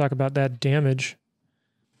 Let's talk about that damage.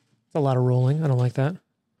 It's a lot of rolling. I don't like that. What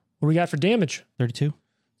do we got for damage? 32.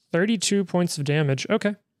 32 points of damage.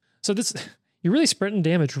 Okay. So this, you're really spreading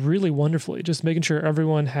damage really wonderfully. Just making sure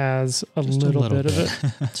everyone has a little bit of it.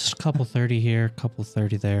 Just a couple 30 here, a couple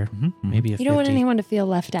 30 there, maybe a 50. You don't want anyone to feel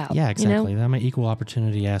left out. Yeah, exactly. You know? I'm an equal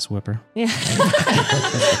opportunity ass whipper. Yeah.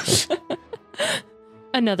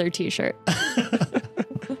 Another t-shirt.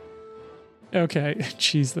 Okay.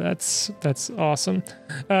 Jeez, that's awesome.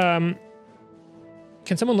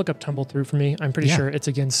 Can someone look up Tumble Through for me? I'm pretty sure it's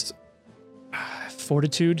against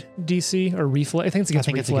Fortitude DC or Reflex. I think it's against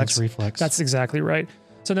I think Reflex. it's against Reflex. That's exactly right.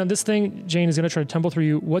 So now this thing, Jane, is going to try to tumble through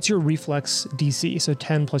you. What's your Reflex DC? So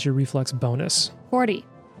 10 plus your Reflex bonus. 40.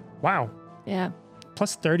 Wow. Yeah.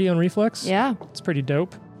 Plus 30 on Reflex? Yeah. It's pretty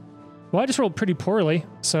dope. Well, I just rolled pretty poorly,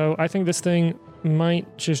 so I think this thing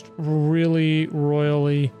might just really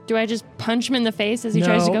royally... Do I just punch him in the face as he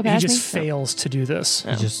tries to go past he me? just fails to do this.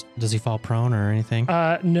 Does he fall prone or anything?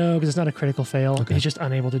 No, because it's not a critical fail. Okay. He's just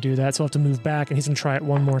unable to do that, so he'll have to move back, and he's going to try it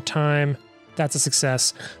one more time. That's a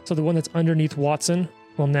success. So the one that's underneath Watson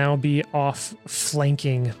will now be off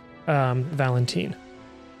flanking Valentine.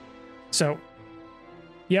 So,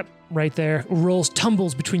 yep, right there.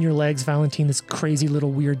 Tumbles between your legs, Valentine, this crazy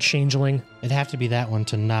little weird changeling. It'd have to be that one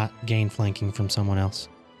to not gain flanking from someone else.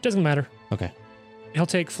 Doesn't matter. Okay. He'll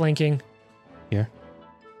take flanking. Here.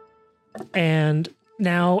 And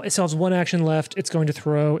now it still has one action left. It's going to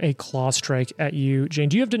throw a claw strike at you. Jane,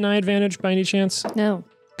 do you have deny advantage by any chance? No.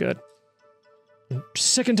 Good. I'm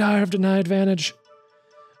sick and tired of deny advantage.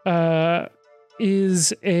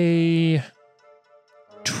 Is a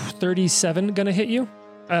 37 gonna hit you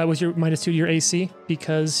with your -2 to your AC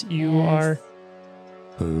because you are...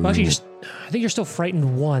 Well, actually, I think you're still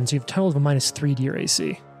frightened 1, so you have a total of a -3 to your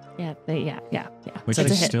AC. Yeah. Yeah. Which That's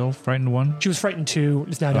a is hit. still frightened 1? She was frightened 2.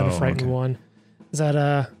 It's now down to frightened okay. 1. Is that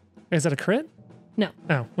a crit? No.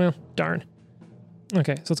 Oh, well, darn.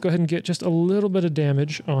 Okay, so let's go ahead and get just a little bit of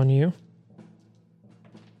damage on you.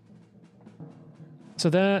 So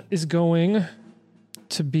that is going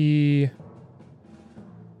to be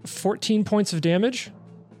 14 points of damage.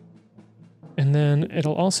 And then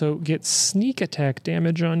it'll also get sneak attack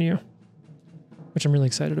damage on you, which I'm really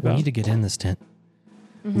excited We about. need to get in this tent.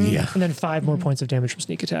 Yeah. And then 5 more points of damage from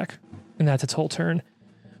sneak attack. And that's its whole turn.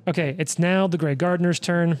 Okay, it's now the Grey Gardener's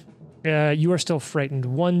turn. You are still frightened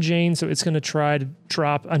 1, Jane, so it's going to try to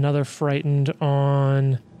drop another frightened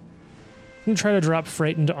on... It's going to try to drop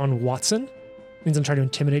frightened on Watson. Means I'm trying to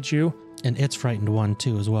intimidate you. And it's frightened 1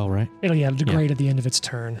 too as well, right? It'll degrade at the end of its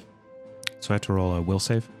turn. So I have to roll a will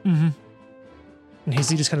save? Mm-hmm. And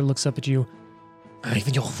he just kind of looks up at you.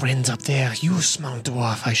 Even your friends up there, you small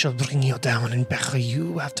dwarf, I shall bring you down and bury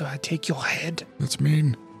you after I take your head. That's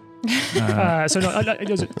mean. So no,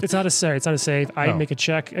 it's not a save. It's not a save. I make a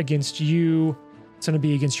check against you. It's going to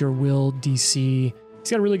be against your will DC. He's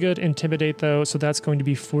got a really good intimidate though, so that's going to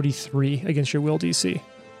be 43 against your will DC.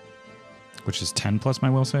 Which is 10 plus my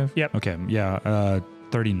will save? Yep. Okay, yeah.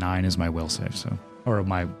 39 is my will save, so... Or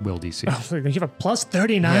my will DC. Oh, so you have a plus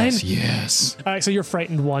 39? Yes. All right, so you're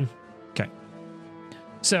frightened 1. Okay.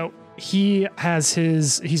 So he's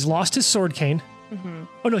lost his sword cane. Mm-hmm.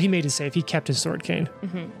 Oh no, he made his save. He kept his sword cane.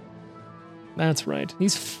 Mm-hmm. That's right.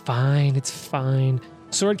 He's fine. It's fine.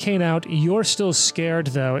 Sword cane out. You're still scared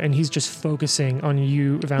though, and he's just focusing on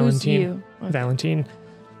you, Valentine. Who's you? Okay. Valentine.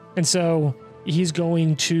 And so he's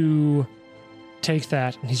going to take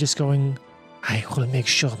that, and he's just going, I will make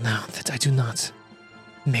sure now that I do not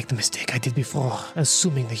make the mistake I did before,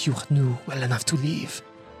 assuming that you knew well enough to leave.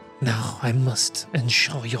 Now I must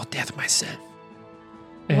ensure your death myself.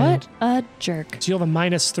 What a jerk. So you'll have a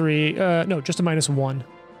 -3, no, just a -1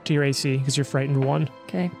 to your AC because you're frightened 1.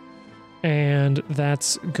 Okay. And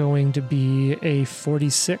that's going to be a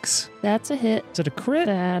 46. That's a hit. Is it a crit?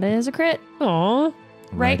 That is a crit. Aw.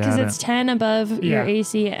 Right, because at it's 10 above your Yeah.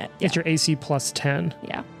 AC. Yeah. It's your AC plus 10.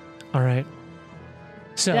 Yeah. All right.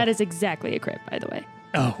 So That is exactly a crit, by the way.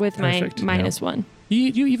 With perfect. my -1.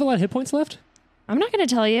 You have a lot of hit points left? I'm not going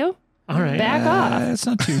to tell you. All right. Back off. It's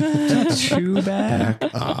not too bad.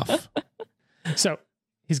 Back off. So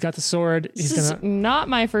he's got the sword. He's This is gonna. not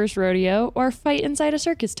my first rodeo or fight inside a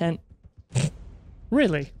circus tent.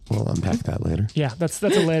 Really? We'll unpack that later. Yeah, that's a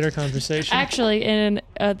later conversation. Actually, in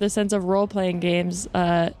the sense of role-playing games,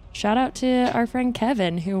 shout out to our friend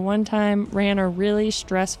Kevin, who one time ran a really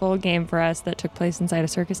stressful game for us that took place inside a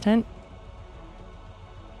circus tent.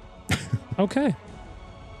 Okay.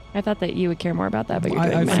 I thought that you would care more about that, but you're I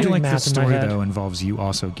doing math. feel like the math in my story, head. though, involves you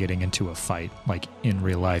also getting into a fight, like in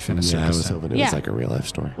real life in a Yeah, I circus was tent. hoping it was like a real life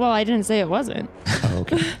story. Well, I didn't say it wasn't. Oh,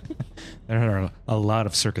 okay. There are a lot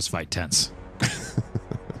of circus fight tents.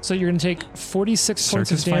 So you're going to take 46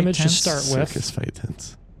 points of Circus fight damage to tents? start with. Circus fight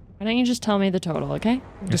tents. Why don't you just tell me the total, okay?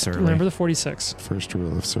 Just early. remember the 46. First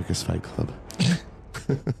rule of Circus Fight Club. You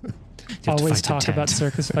have to Always fight the talk about tent.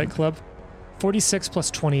 Circus Fight Club. 46 plus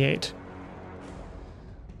 28.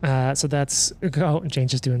 So that's... Oh, Jane's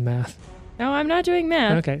just doing math. No, I'm not doing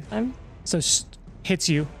math. Okay. I'm... So hits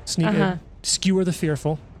you. Sneak Uh-huh. Skewer the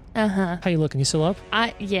Fearful. Uh-huh. How you looking? You still up?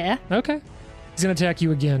 Yeah. Okay. He's going to attack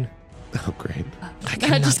you again. Oh, great.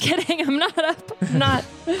 Just kidding. I'm not up. I'm not.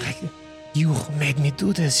 You made me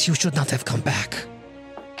do this. You should not have come back.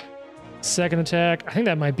 Second attack. I think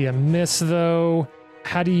that might be a miss, though.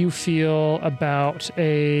 How do you feel about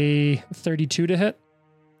a 32 to hit?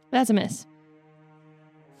 That's a miss.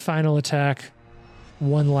 Final attack.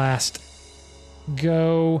 One last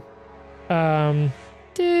go. That's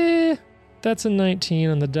a 19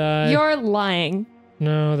 on the die. You're lying.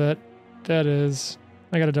 No, that is.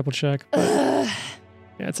 I gotta double check. But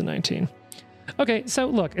yeah, it's a 19. Okay, so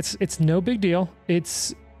look, it's no big deal.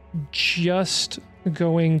 It's just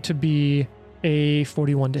going to be a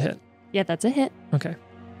 41 to hit. Yeah, that's a hit. Okay.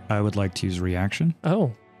 I would like to use reaction.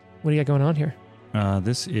 Oh, what do you got going on here?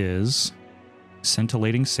 This is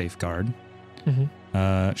scintillating safeguard.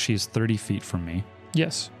 Mm-hmm. She's 30 feet from me.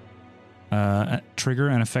 Yes. Trigger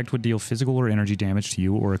an effect would deal physical or energy damage to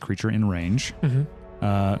you or a creature in range.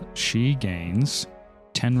 Mm-hmm. She gains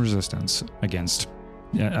 10 resistance against.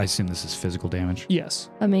 I assume this is physical damage. Yes.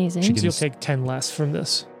 Amazing. She So can- you'll take 10 less from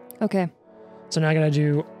this. Okay. So now I gotta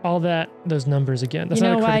do all those numbers again. That's You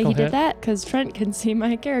know not a why critical he did hit. that? Because Trent can see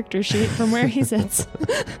my character sheet from where he sits.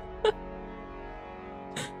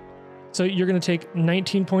 So you're gonna take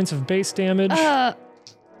 19 points of base damage.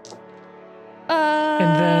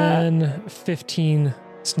 And then 15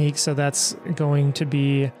 sneak, so that's going to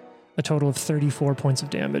be a total of 34 points of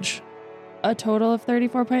damage. A total of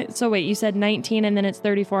 34 points. So wait, you said 19 and then it's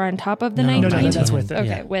 34 on top of the No, 19? No, that's with it. Okay,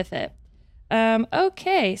 Yeah. with it.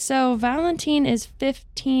 Okay, so Valentine is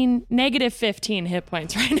negative 15 hit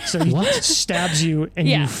points right now. So he stabs you and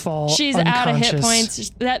Yeah. you fall She's out of hit unconscious.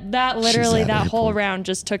 points. That literally, She's out of that hit whole points. round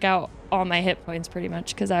just took out all my hit points pretty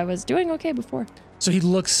much because I was doing okay before. So he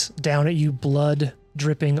looks down at you, blood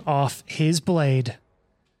dripping off his blade.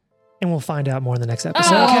 And we'll find out more in the next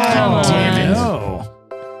episode. Oh, come on. damn it. No.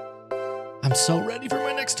 I'm so ready for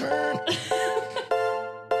my next turn.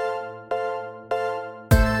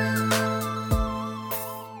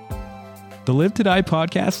 The Live to Die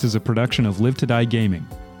podcast is a production of Live to Die Gaming.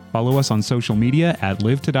 Follow us on social media at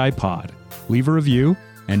Live to Die Pod. Leave a review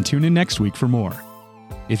and tune in next week for more.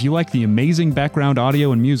 If you like the amazing background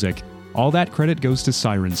audio and music, all that credit goes to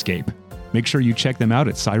Sirenscape. Make sure you check them out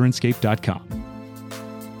at sirenscape.com.